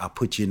us, I'll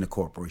put you in the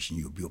corporation.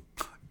 You'll be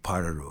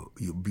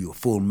you'll be a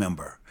full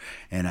member."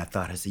 And I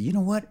said, you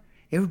know what?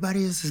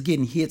 Everybody else is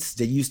getting hits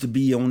that used to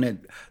be on that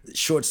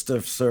short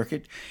stuff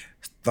circuit.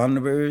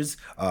 Thunderbirds,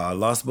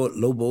 Los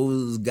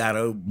Lobos got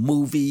a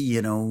movie,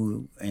 you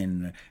know,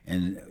 and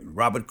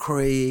Robert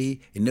Cray,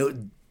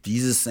 and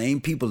these are the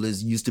same people that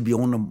used to be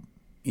on them,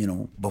 you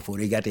know, before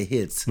they got their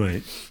hits.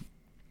 Right.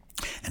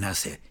 And I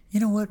said, you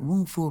know what?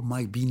 Roomful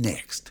might be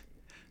next.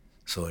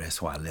 So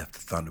that's why I left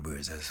the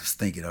Thunderbirds. I was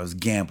thinking, I was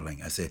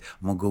gambling. I said,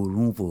 I'm going to go with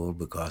Roomful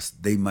because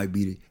they might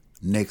be the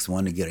next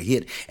one to get a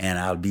hit, and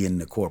I'll be in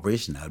the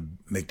corporation. I'll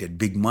make that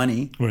big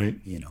money. Right.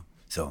 You know,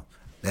 so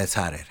that's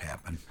how that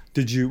happened.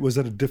 Was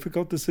that a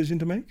difficult decision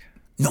to make?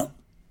 No.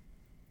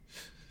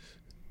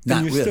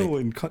 Not you're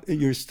really.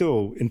 you're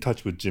still in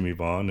touch with Jimmy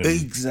Vaughn. And,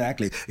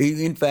 Exactly.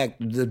 In fact,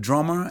 the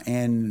drummer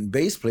and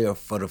bass player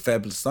for the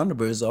Fabulous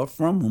Thunderbirds are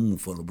from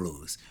Roomful of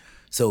Blues.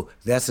 So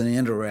that's an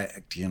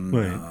interacting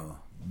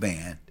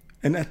band.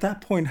 and at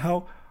that point,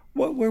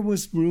 where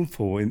was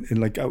Roomful? And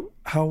like,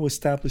 how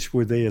established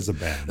were they as a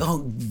band?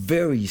 Oh,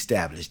 very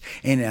established.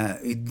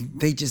 And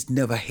they just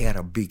never had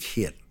a big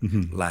hit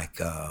like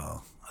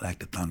the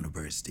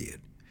Thunderbirds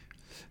did.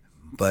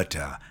 But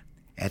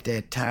at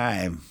that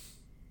time,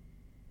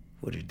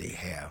 what did they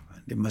have?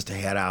 They must have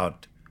had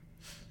out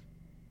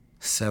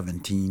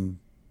 17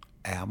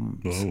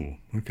 albums.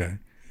 Oh, okay.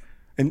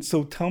 And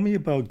so tell me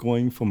about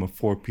going from a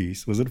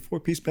 4-piece. Was it a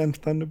 4-piece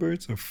band,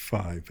 Thunderbirds, or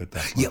 5 at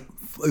that point? Yep,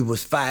 it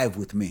was 5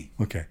 with me.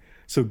 Okay.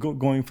 So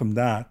going from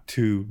that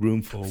to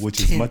Roomful,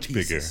 which is much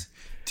pieces.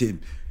 bigger.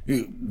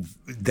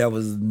 That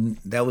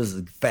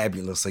was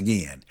fabulous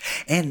again.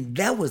 And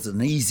that was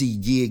an easy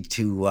gig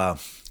to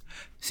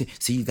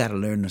see, you got to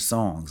learn the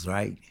songs,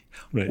 right?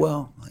 Right.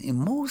 Well, in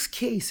most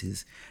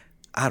cases,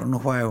 I don't know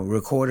why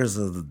recorders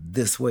are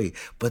this way,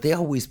 but they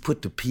always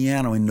put the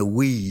piano in the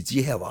weeds.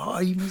 You have,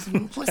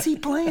 what's he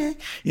playing?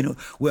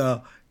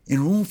 Well,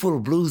 in Roomful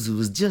of Blues, it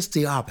was just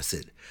the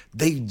opposite.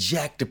 They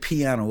jacked the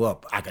piano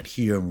up. I could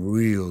hear them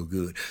real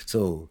good.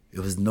 So it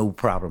was no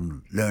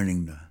problem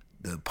learning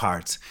the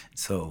parts.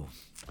 So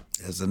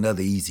there's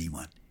another easy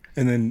one.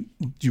 And then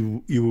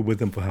you were with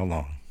them for how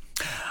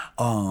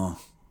long?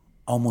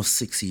 Almost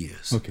 6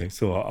 years. Okay,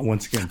 so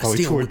once again,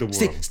 probably toured the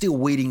world. Still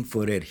waiting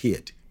for that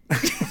hit.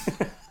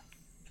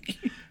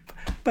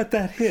 But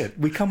that hit,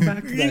 we come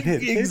back to that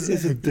hit. It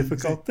is a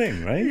difficult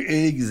thing, right?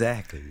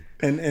 Exactly.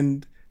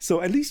 And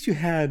so at least you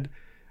had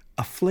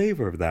a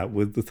flavor of that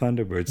with the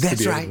Thunderbirds.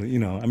 That's right.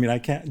 I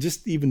can't,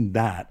 just even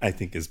that I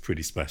think is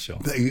pretty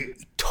special.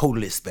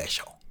 Totally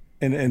special.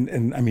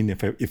 And I mean,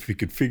 if we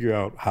could figure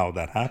out how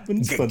that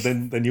happens, but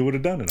then you would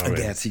have done it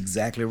already. That's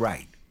exactly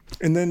right.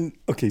 And then,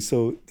 okay,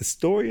 so the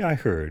story I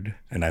heard,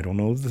 and I don't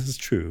know if this is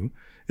true,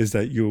 is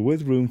that you were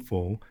with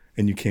Roomful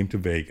and you came to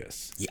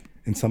Vegas. Yeah.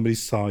 And somebody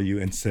saw you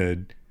and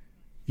said,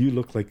 you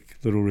look like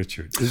Little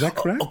Richard. Is that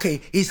correct? Okay,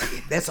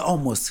 that's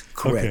almost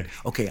correct.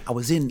 Okay, I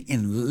was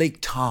in Lake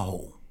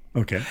Tahoe.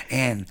 Okay.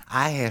 And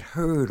I had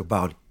heard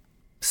about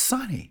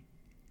Sonny.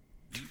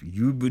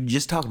 You were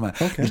just talking about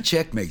the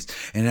Checkmates.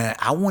 And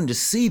I wanted to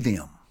see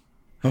them.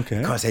 Okay.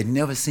 Because I'd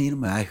never seen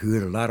them. I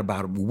heard a lot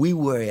about them. We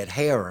were at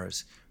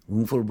Harrah's,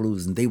 Roomful of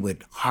Blues, and they were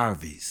at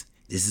Harvey's.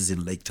 This is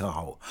in Lake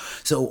Tahoe.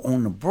 So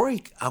on the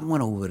break, I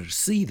went over to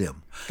see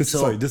them. This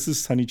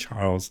is Sonny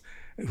Charles,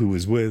 who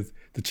was with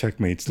the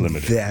Checkmates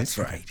Limited. That's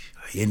right.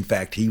 In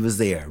fact, he was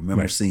there. I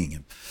remember seeing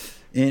him.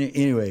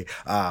 Anyway,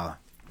 I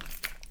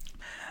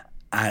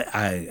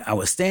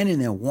was standing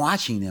there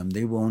watching them.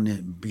 They were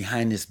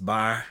behind this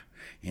bar,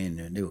 and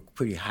they were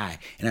pretty high.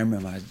 And I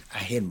remember I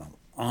had my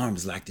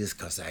arms like this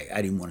because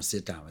I didn't want to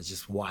sit down. I was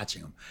just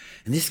watching them.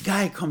 And this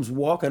guy comes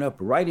walking up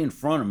right in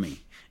front of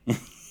me.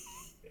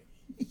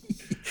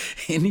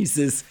 And he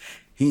says,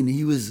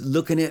 he was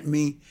looking at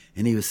me,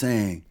 and he was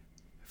saying,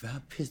 if I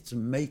put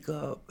some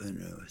makeup,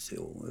 and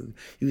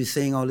he was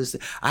saying all this.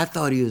 I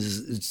thought he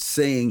was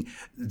saying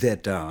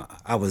that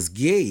I was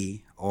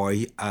gay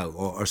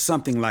or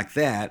something like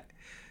that.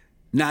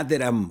 Not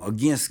that I'm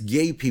against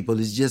gay people.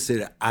 It's just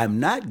that I'm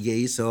not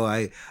gay, so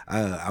I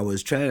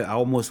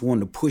almost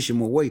wanted to push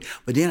him away.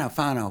 But then I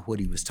found out what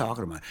he was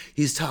talking about.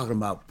 He's talking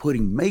about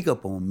putting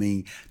makeup on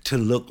me to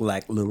look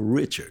like Little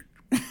Richard.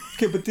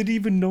 Okay, but did he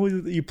even know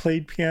that you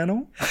played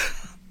piano?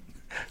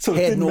 So it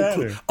didn't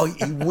matter. Clue. Oh,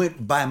 he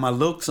went by my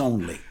looks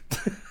only.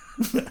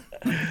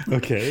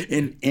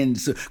 Okay. And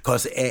so,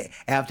 because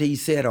after he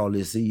said all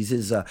this, he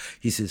says,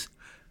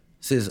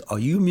 "Are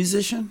you a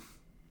musician?"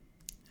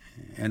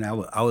 And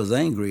I was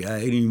angry. I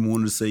didn't even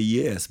want to say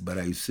yes, but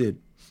I said,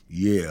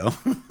 yeah,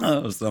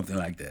 or something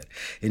like that.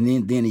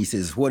 And then he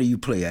says, what do you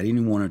play? I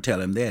didn't want to tell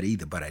him that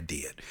either, but I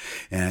did.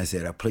 And I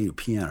said, I play the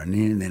piano.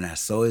 And then I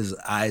saw his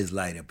eyes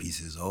light up. He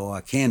says, oh, I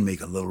can make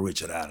a Little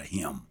Richard out of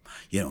him.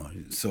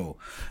 So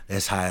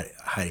that's how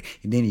and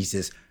then he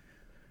says,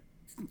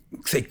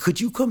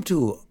 could you come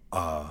to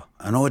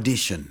an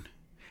audition?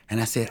 And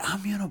I said,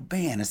 I'm in a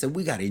band. I said,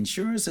 we got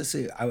insurance. I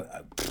said,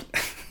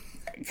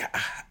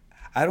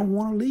 I don't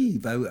want to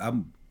leave. I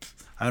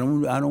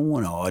don't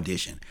want to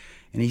audition.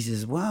 And he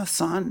says, well,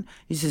 son,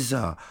 he says,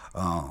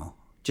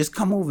 just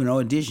come over and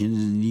audition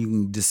and you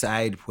can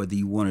decide whether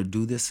you want to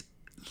do this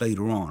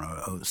later on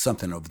or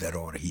something of that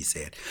order, he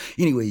said.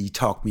 Anyway, he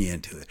talked me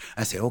into it.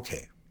 I said,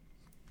 okay.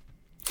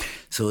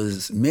 So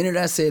the minute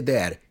I said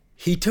that,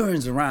 he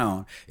turns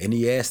around and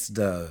he asked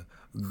the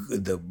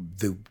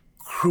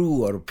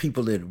crew or the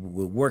people that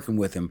were working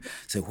with him,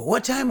 said, well,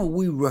 what time are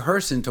we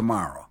rehearsing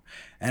tomorrow?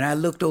 And I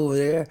looked over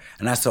there,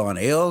 and I saw an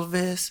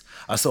Elvis.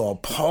 I saw a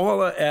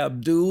Paula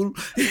Abdul.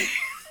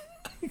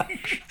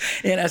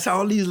 And I saw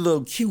all these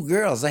little cute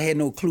girls. I had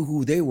no clue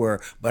who they were,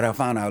 but I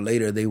found out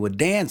later they were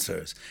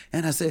dancers.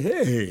 And I said,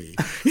 hey.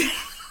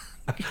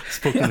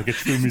 Spoken like a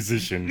true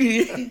musician.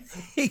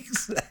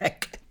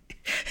 Exactly.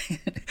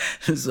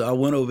 So I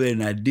went over there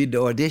and I did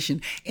the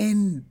audition,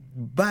 and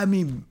by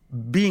me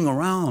being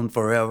around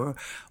forever,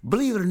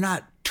 believe it or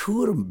not,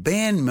 two of the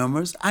band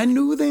members, I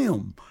knew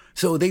them.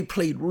 So they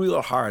played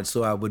real hard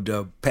so I would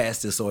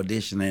pass this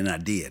audition, and I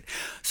did.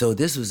 So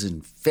this was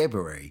in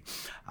February.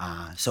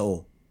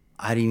 So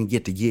I didn't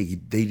get the gig.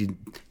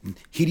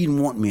 He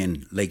didn't want me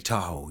in Lake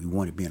Tahoe. He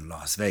wanted me in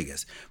Las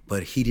Vegas.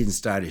 But he didn't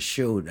start his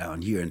show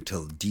down here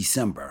until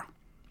December.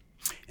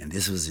 And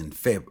this was in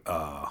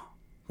February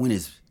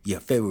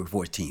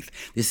 14th.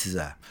 This is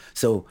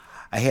so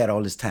I had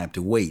all this time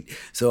to wait.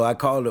 So I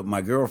called up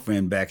my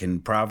girlfriend back in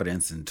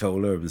Providence and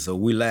told her. And so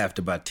we laughed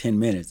about 10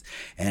 minutes.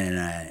 And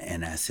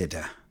I said,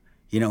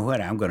 you know what?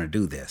 I'm going to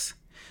do this.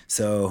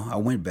 So I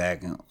went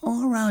back, and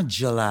around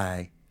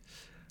July,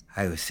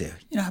 I would say,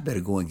 I better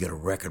go and get a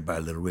record by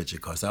Little Richard,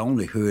 because I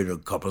only heard a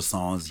couple of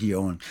songs here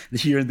and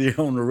there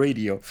on the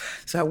radio.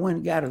 So I went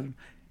and got and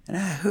I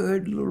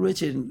heard Little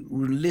Richard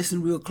and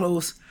listened real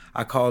close.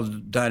 I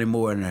called Donnie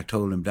Moore and I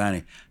told him,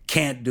 Donnie,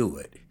 can't do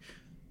it.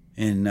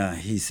 And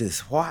he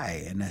says,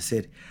 why? And I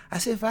said,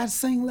 if I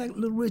sing like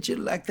Little Richard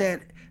like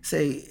that,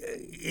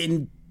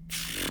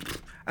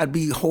 I'd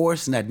be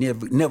hoarse and I'd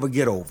never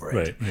get over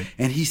it. Right.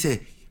 And he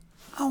said,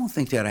 I don't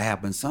think that'll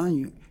happen,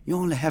 son. You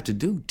only have to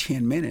do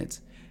 10 minutes.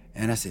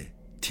 And I said,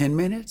 10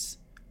 minutes?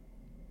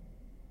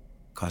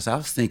 Because I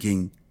was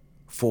thinking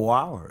 4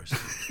 hours.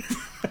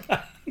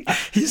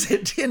 He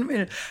said, 10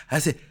 minutes. I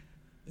said,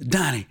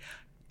 Donnie,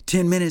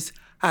 10 minutes,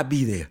 I'll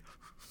be there.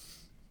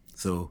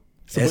 So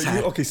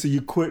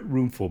you quit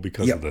Roomful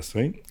because of this,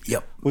 right?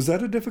 Yep. Was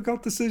that a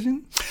difficult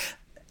decision?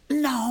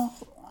 No,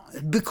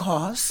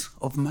 because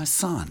of my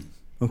son.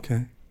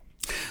 Okay.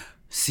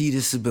 See,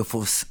 this is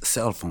before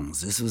cell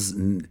phones.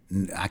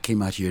 I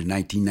came out here in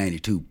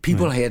 1992.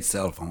 People had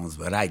cell phones,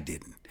 but I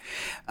didn't.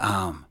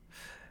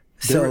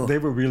 They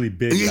were really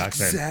big back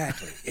then.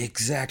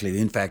 Exactly.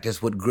 In fact,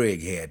 that's what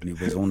Greg had, and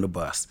he was on the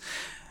bus.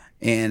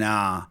 And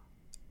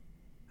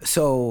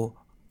so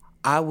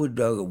I would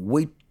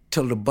wait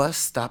till the bus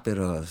stop at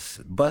a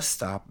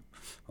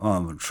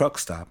truck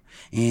stop,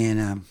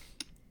 and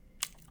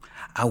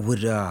I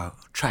would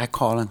try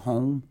calling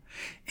home.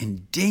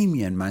 And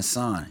Damien, my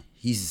son,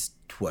 he's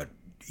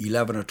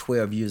 11 or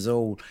 12 years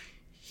old.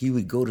 He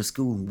would go to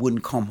school and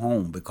wouldn't come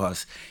home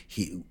because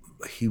he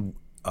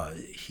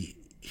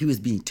was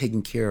being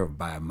taken care of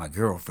by my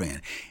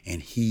girlfriend,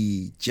 and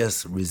he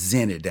just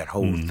resented that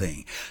whole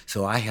thing.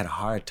 So I had a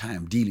hard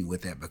time dealing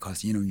with that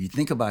because, you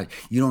think about it,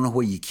 you don't know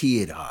where your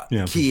kid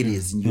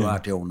is, and you're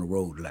out there on the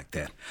road like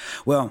that.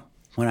 Well,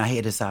 when I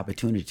had this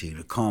opportunity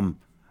to come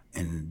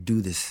and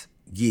do this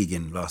gig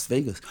in Las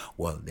Vegas,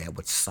 well, that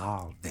would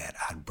solve that.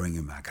 I'd bring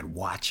him, I could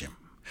watch him.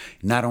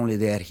 Not only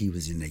that, he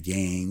was in the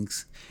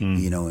gangs, and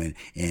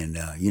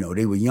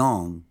they were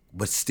young,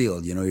 but still,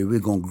 they were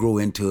going to grow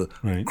into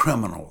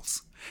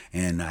criminals.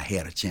 And I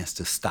had a chance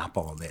to stop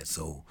all that.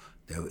 So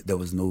there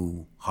was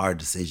no hard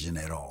decision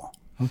at all.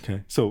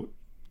 Okay. So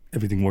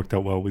everything worked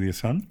out well with your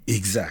son?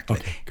 Exactly.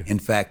 Okay, good. In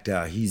fact,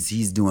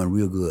 he's doing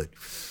real good.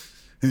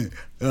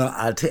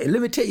 Let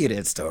me tell you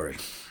that story.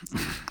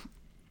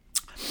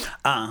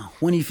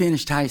 When he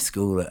finished high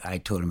school, I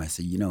told him, I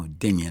said,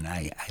 Damien,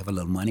 I have a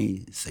little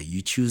money. So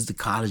you choose the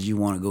college you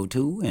want to go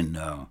to, and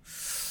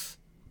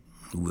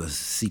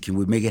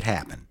we'll make it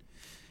happen.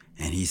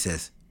 And he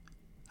says,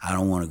 I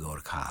don't want to go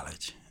to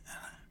college.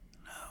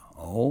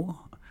 Oh?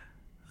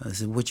 I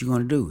said, what you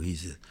going to do? He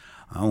said,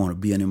 I want to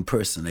be an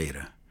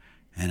impersonator.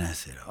 And I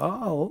said,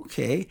 oh,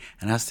 okay.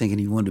 And I was thinking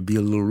he wanted to be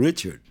a Little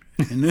Richard.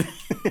 Because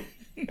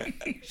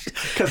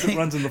it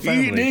runs in the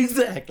family.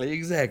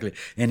 Exactly.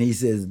 And he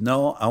says,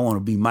 no, I want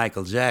to be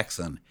Michael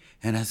Jackson.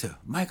 And I said,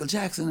 Michael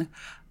Jackson?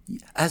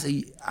 I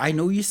said, I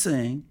know you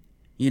sing,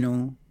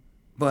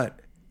 but,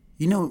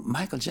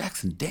 Michael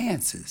Jackson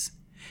dances.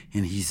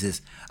 And he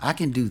says, I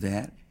can do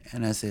that.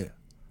 And I said,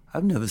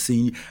 I've never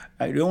seen you.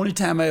 The only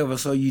time I ever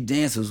saw you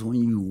dance was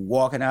when you were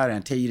walking out and I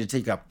tell you to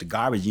take up the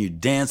garbage and you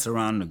dance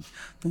around the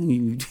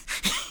thing.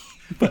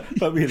 But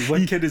I mean,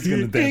 what kid is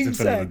going to dance in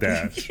front of the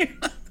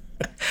dad?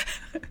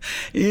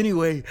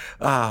 Anyway,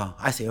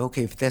 I said,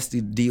 okay, if that's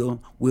the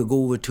deal, we'll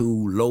go over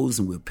to Lowe's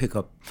and we'll pick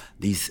up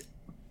these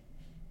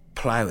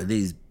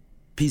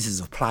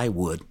pieces of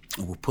plywood,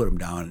 and we'll put them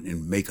down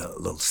and make a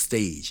little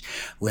stage.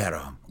 We had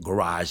a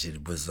garage.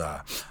 It was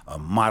a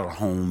model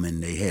home,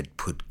 and they had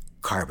put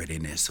carpet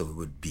in there, so it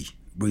would be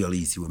real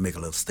easy. We'd make a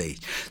little stage.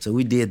 So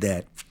we did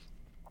that.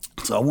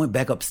 So I went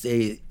back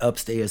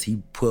upstairs.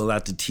 He pulled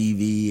out the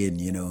TV and,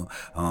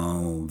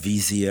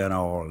 VCR and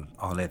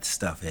all that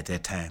stuff at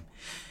that time.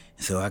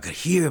 So I could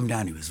hear him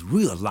down. He was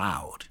real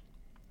loud.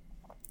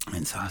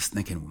 And so I was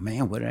thinking,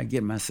 man, what did I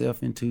get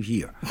myself into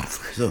here?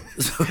 So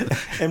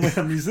and when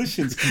a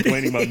musician's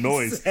complaining about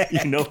noise,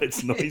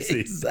 it's noisy.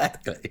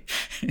 Exactly.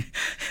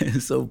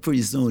 And so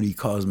pretty soon he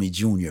calls me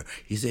Junior.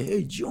 He said,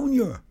 hey,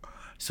 Junior.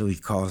 So he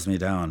calls me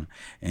down,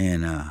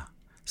 and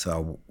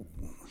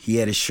he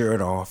had his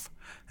shirt off,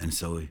 and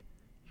so he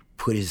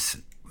put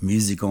his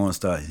music on,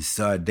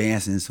 started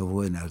dancing and so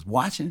forth, and I was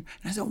watching,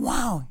 and I said,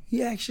 wow,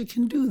 he actually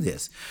can do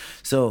this.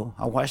 So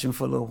I watched him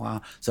for a little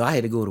while, so I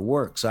had to go to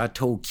work. So I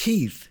told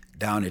Keith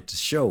down at the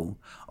show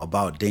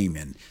about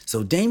Damien.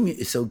 So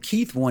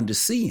Keith wanted to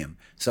see him.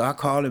 So I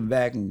called him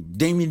back, and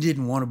Damien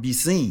didn't want to be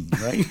seen,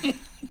 right?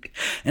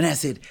 And I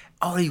said,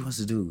 all he wants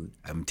to do,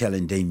 I'm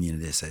telling Damien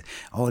this,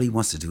 all he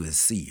wants to do is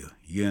see you.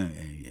 Yeah.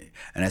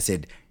 And I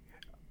said,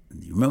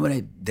 you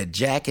remember that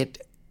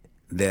jacket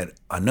that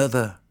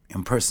another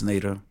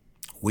impersonator,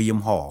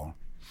 William Hall,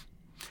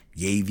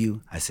 gave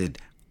you? I said,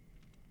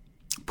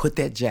 put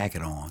that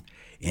jacket on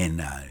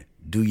and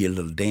do your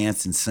little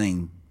dance and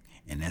sing,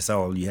 and that's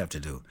all you have to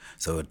do.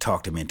 So it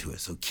talked him into it.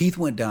 So Keith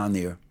went down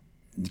there,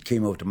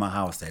 came over to my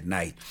house that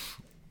night.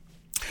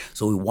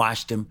 So we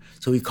watched him.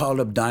 So he called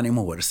up Donnie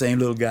Moore, the same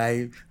little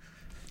guy.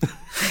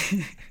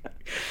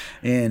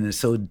 And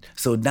so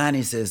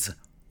Donnie says,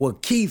 well,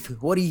 Keith,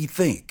 what do you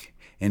think?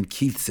 And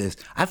Keith says,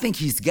 I think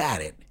he's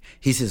got it.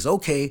 He says,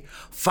 okay,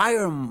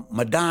 fire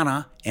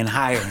Madonna and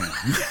hire him.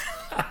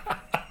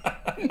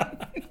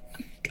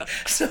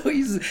 So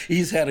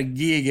he's had a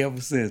gig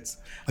ever since.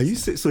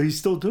 So he's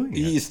still doing it?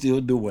 He's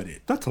still doing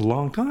it. That's a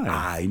long time.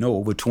 I know,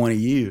 over 20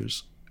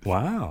 years.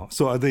 Wow.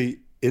 So are they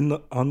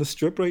on the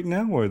Strip right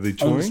now, or are they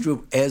touring? On the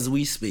Strip as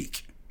we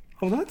speak.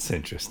 Oh, that's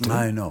interesting.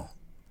 I know.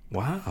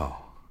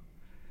 Wow.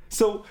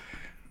 So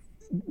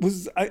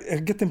I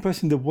get the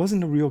impression there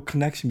wasn't a real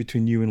connection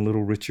between you and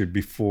Little Richard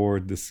before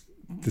this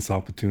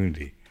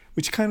opportunity,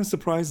 which kind of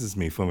surprises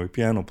me from a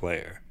piano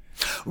player.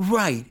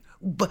 Right.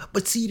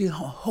 But see, the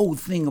whole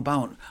thing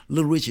about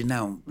Little Richard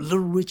now, Little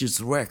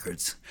Richard's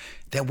records,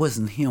 that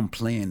wasn't him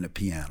playing the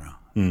piano.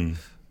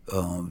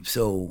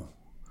 So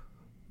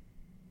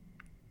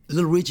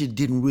Little Richard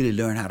didn't really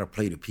learn how to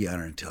play the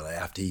piano until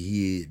after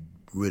he had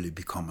really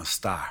become a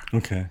star.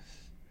 Okay.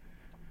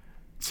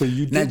 So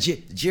you did... Now,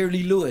 Jerry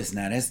Lee Lewis,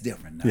 now that's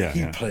different. Now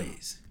he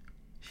plays.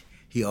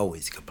 He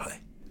always could play.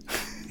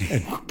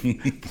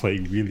 And play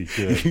really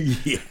good.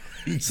 Yeah.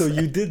 So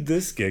you did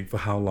this gig for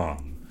how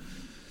long?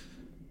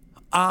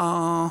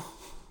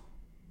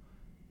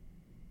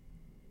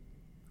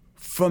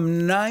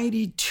 From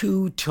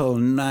 92 till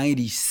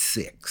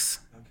 96.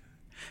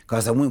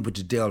 Because I went with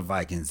the Dell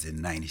Vikings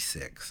in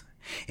 96.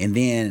 And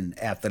then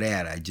after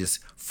that, I just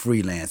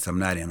freelance. I'm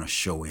not in a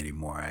show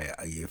anymore.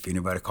 If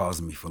anybody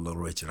calls me for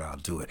Little Richard, I'll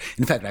do it.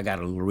 In fact, I got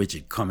a Little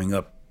Richard coming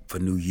up for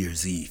New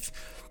Year's Eve.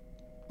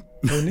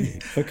 Oh,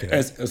 neat. Okay.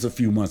 That's a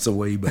few months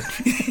away, but...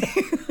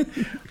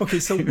 Okay,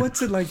 so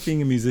what's it like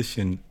being a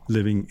musician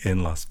living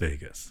in Las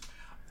Vegas?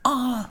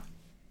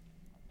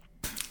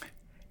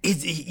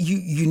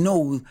 You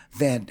know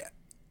that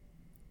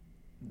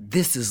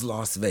this is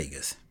Las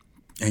Vegas,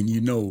 and you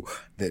know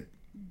that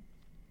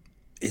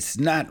it's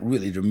not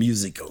really the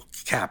musical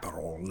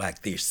capital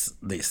like they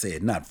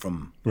said, not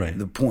from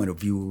the point of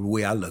view the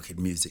way I look at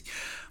music,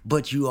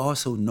 but you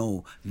also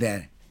know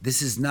that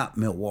this is not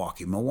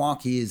Milwaukee.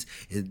 Milwaukee is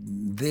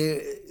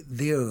they're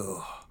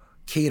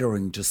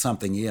catering to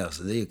something else.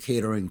 They're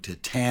catering to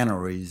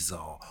tanneries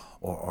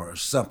or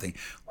something,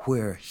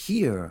 where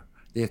here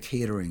they're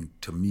catering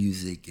to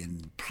music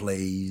and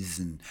plays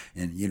and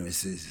you know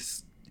it's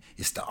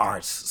the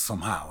arts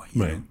somehow.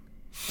 You know?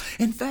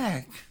 In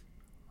fact,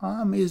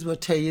 I may as well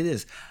tell you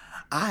this: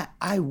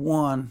 I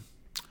won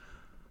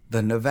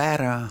the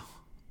Nevada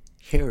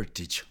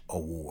Heritage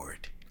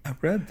Award. I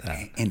read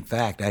that. In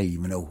fact, I didn't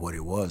even know what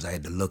it was. I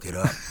had to look it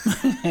up.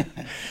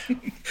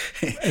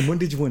 And when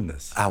did you win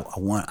this? I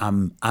won.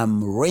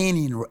 I'm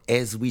reigning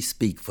as we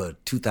speak for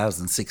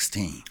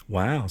 2016.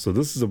 Wow! So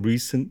this is a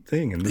recent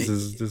thing, and this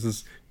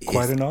is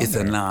quite an honor. It's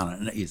an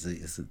honor. It's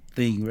a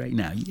thing right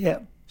now. Yeah.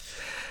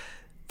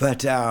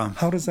 But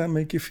how does that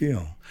make you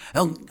feel?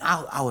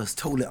 I was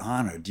totally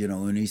honored, you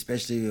know, and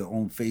especially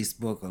on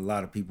Facebook, a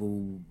lot of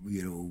people,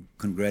 you know,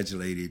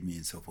 congratulated me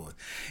and so forth.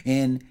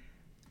 And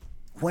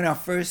when I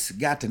first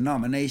got the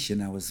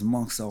nomination, I was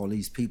amongst all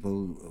these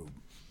people,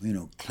 you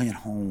know, Clint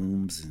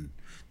Holmes and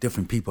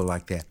different people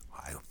like that.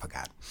 I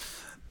forgot.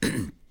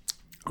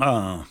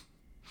 I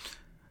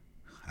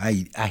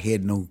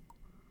had no.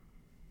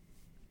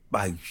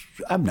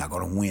 I'm not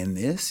going to win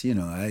this, you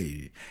know.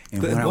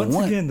 Once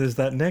again, there's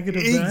that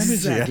negative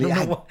energy. I don't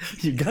know why.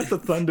 You got the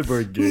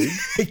Thunderbird gig.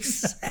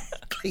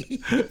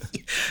 Exactly.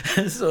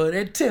 So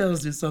that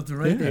tells you something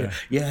right there.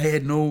 Yeah,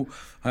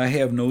 I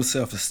have no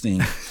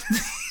self-esteem.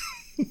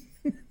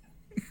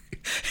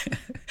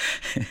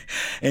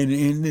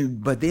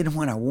 But then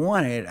when I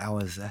won it,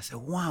 I said,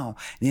 wow.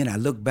 And then I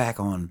look back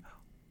on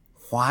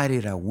why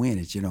did I win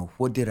it? You know,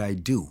 what did I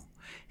do?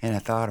 And I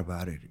thought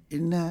about it.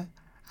 And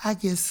I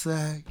guess,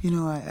 you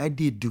know, I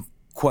did do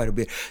quite a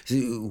bit. So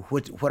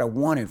what I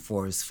wanted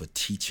for is for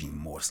teaching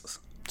more.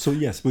 So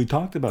yes, we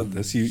talked about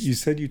this. You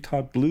said you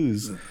taught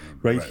blues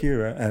right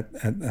here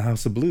at the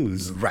House of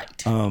Blues. Right,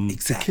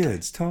 exactly. The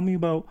kids. Tell me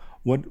about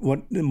what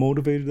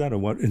motivated that or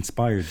what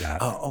inspired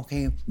that.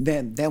 Okay,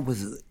 that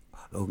was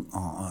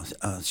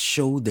a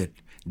show that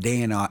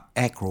Dan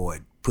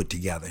Aykroyd put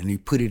together, and he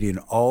put it in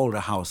all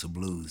the House of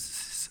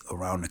Blues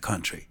around the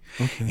country.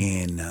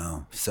 Okay.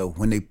 And so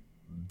when they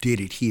did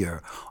it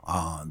here,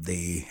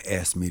 they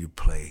asked me to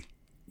play.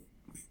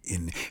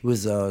 It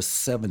was a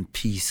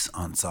 7-piece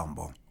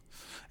ensemble,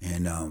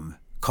 and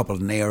couple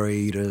of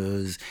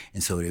narrators,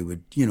 and so they were,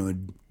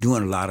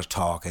 doing a lot of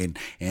talking.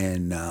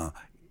 And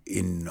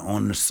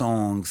on the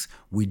songs,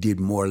 we did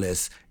more or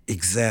less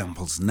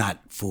examples,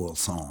 not full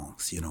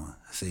songs.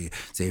 Say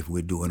if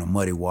we're doing a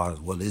Muddy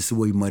Waters, well, this is the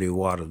way Muddy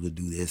Waters would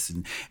do this,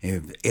 and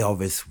if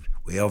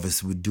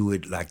Elvis would do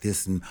it like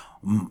this, and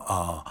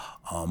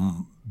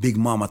Big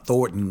Mama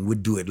Thornton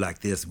would do it like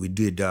this. We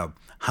did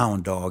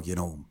Hound Dog,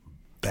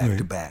 back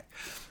to back.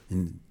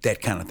 And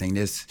that kind of thing.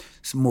 That's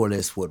more or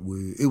less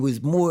it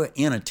was more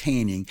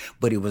entertaining,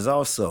 but it was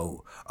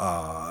also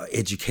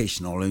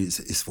educational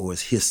as far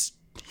as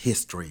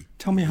history.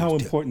 Tell me how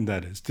important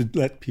that is to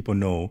let people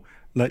know,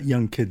 let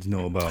young kids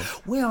know about.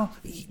 Well,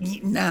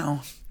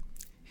 now,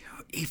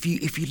 if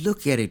you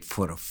look at it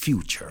for the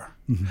future,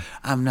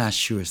 I'm not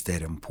sure it's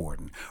that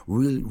important.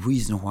 Real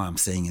reason why I'm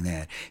saying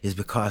that is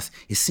because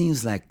it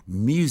seems like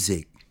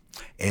music,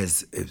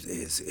 as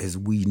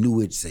we knew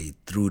it, say,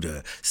 through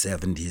the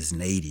 70s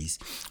and 80s,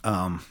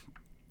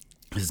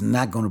 is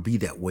not going to be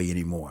that way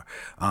anymore.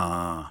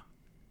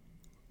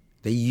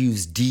 They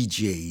use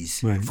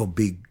DJs for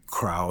big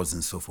crowds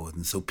and so forth,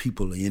 and so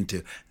people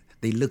are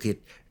they look at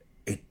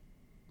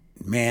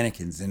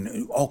mannequins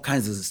and all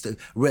kinds of stuff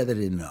rather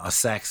than a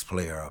sax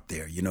player up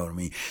there, you know what I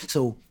mean?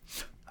 So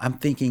I'm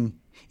thinking,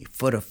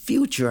 for the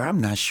future,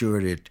 I'm not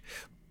sure that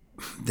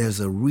there's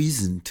a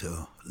reason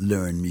to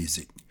learn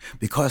music.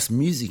 Because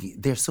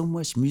there's so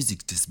much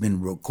music that's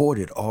been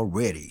recorded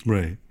already.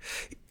 Right.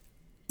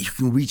 You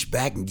can reach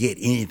back and get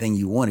anything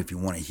you want if you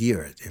want to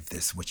hear it, if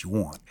that's what you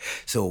want.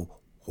 So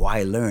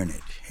why learn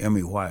it? I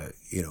mean, why,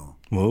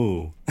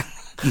 Whoa.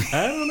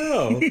 I don't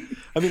know.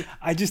 I mean,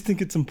 I just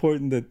think it's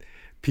important that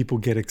people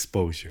get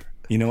exposure,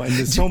 and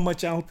there's so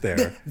much out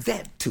there.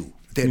 That too.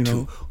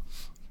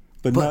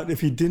 But not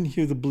if you didn't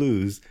hear the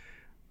blues,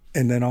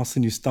 and then all of a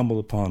sudden you stumble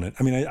upon it.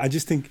 I mean, I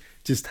just think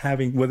just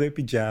having, whether it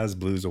be jazz,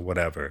 blues, or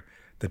whatever,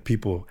 that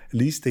people, at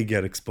least they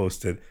get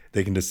exposed to it,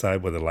 they can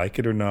decide whether they like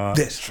it or not.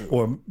 That's true.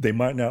 Or they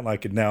might not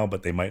like it now,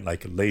 but they might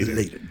like it later.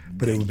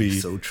 But it would be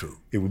so true.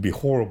 It would be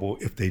horrible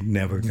if they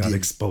never got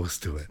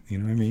exposed to it. You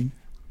know what I mean?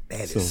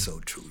 That is so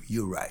true.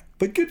 You're right.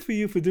 But good for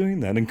you for doing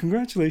that, and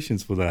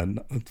congratulations for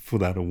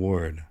that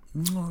award.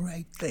 All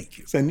right, thank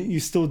you. And you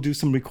still do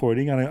some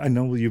recording. I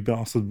know you've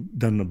also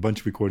done a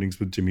bunch of recordings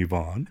with Jimmy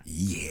Vaughn.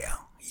 Yeah,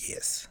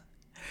 yes.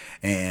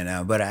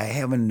 And but I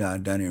haven't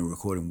done any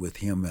recording with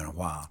him in a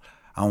while.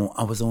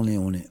 I was only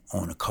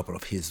on a couple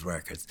of his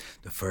records,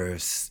 the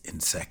first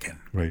and second.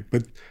 Right,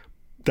 but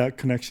that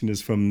connection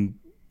is from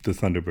the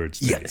Thunderbirds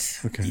days.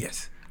 Yes. Okay.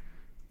 Yes.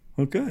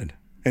 Oh, good.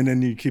 And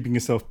then you're keeping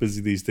yourself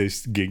busy these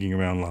days, gigging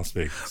around Las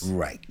Vegas.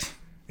 Right.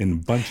 In a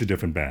bunch of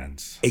different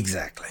bands.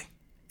 Exactly.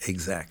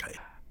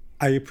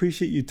 I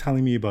appreciate you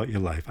telling me about your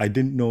life. I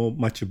didn't know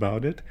much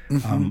about it.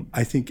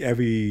 I think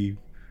every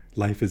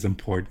life is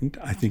important.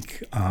 I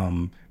think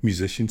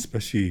musicians,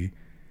 especially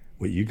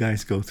what you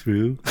guys go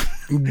through.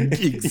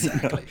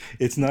 Exactly.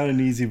 It's not an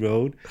easy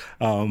road.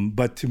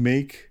 But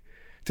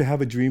to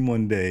have a dream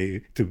one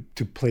day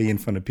to play in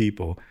front of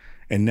people,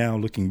 and now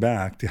looking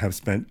back to have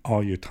spent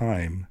all your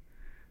time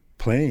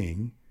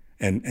playing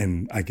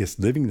and I guess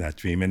living that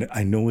dream. And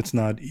I know it's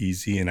not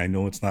easy, and I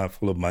know it's not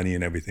full of money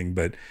and everything,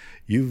 but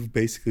you've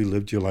basically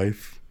lived your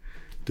life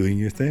doing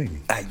your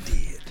thing. I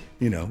did.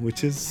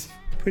 Which is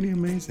pretty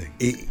amazing.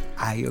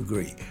 I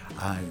agree.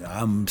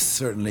 I'm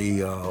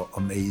certainly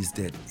amazed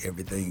at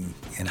everything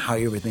and how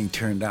everything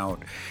turned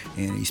out,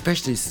 and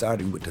especially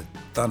starting with the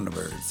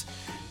Thunderbirds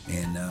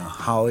and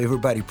how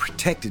everybody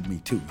protected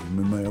me too.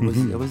 Remember,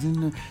 I was in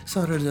the,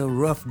 sort of the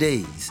rough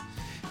days,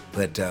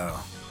 but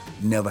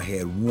never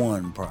had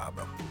one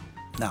problem,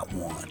 not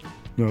one.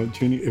 No,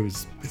 Junior, it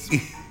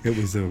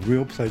was a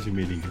real pleasure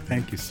meeting you.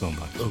 Thank you so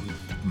much. Oh,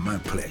 my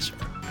pleasure.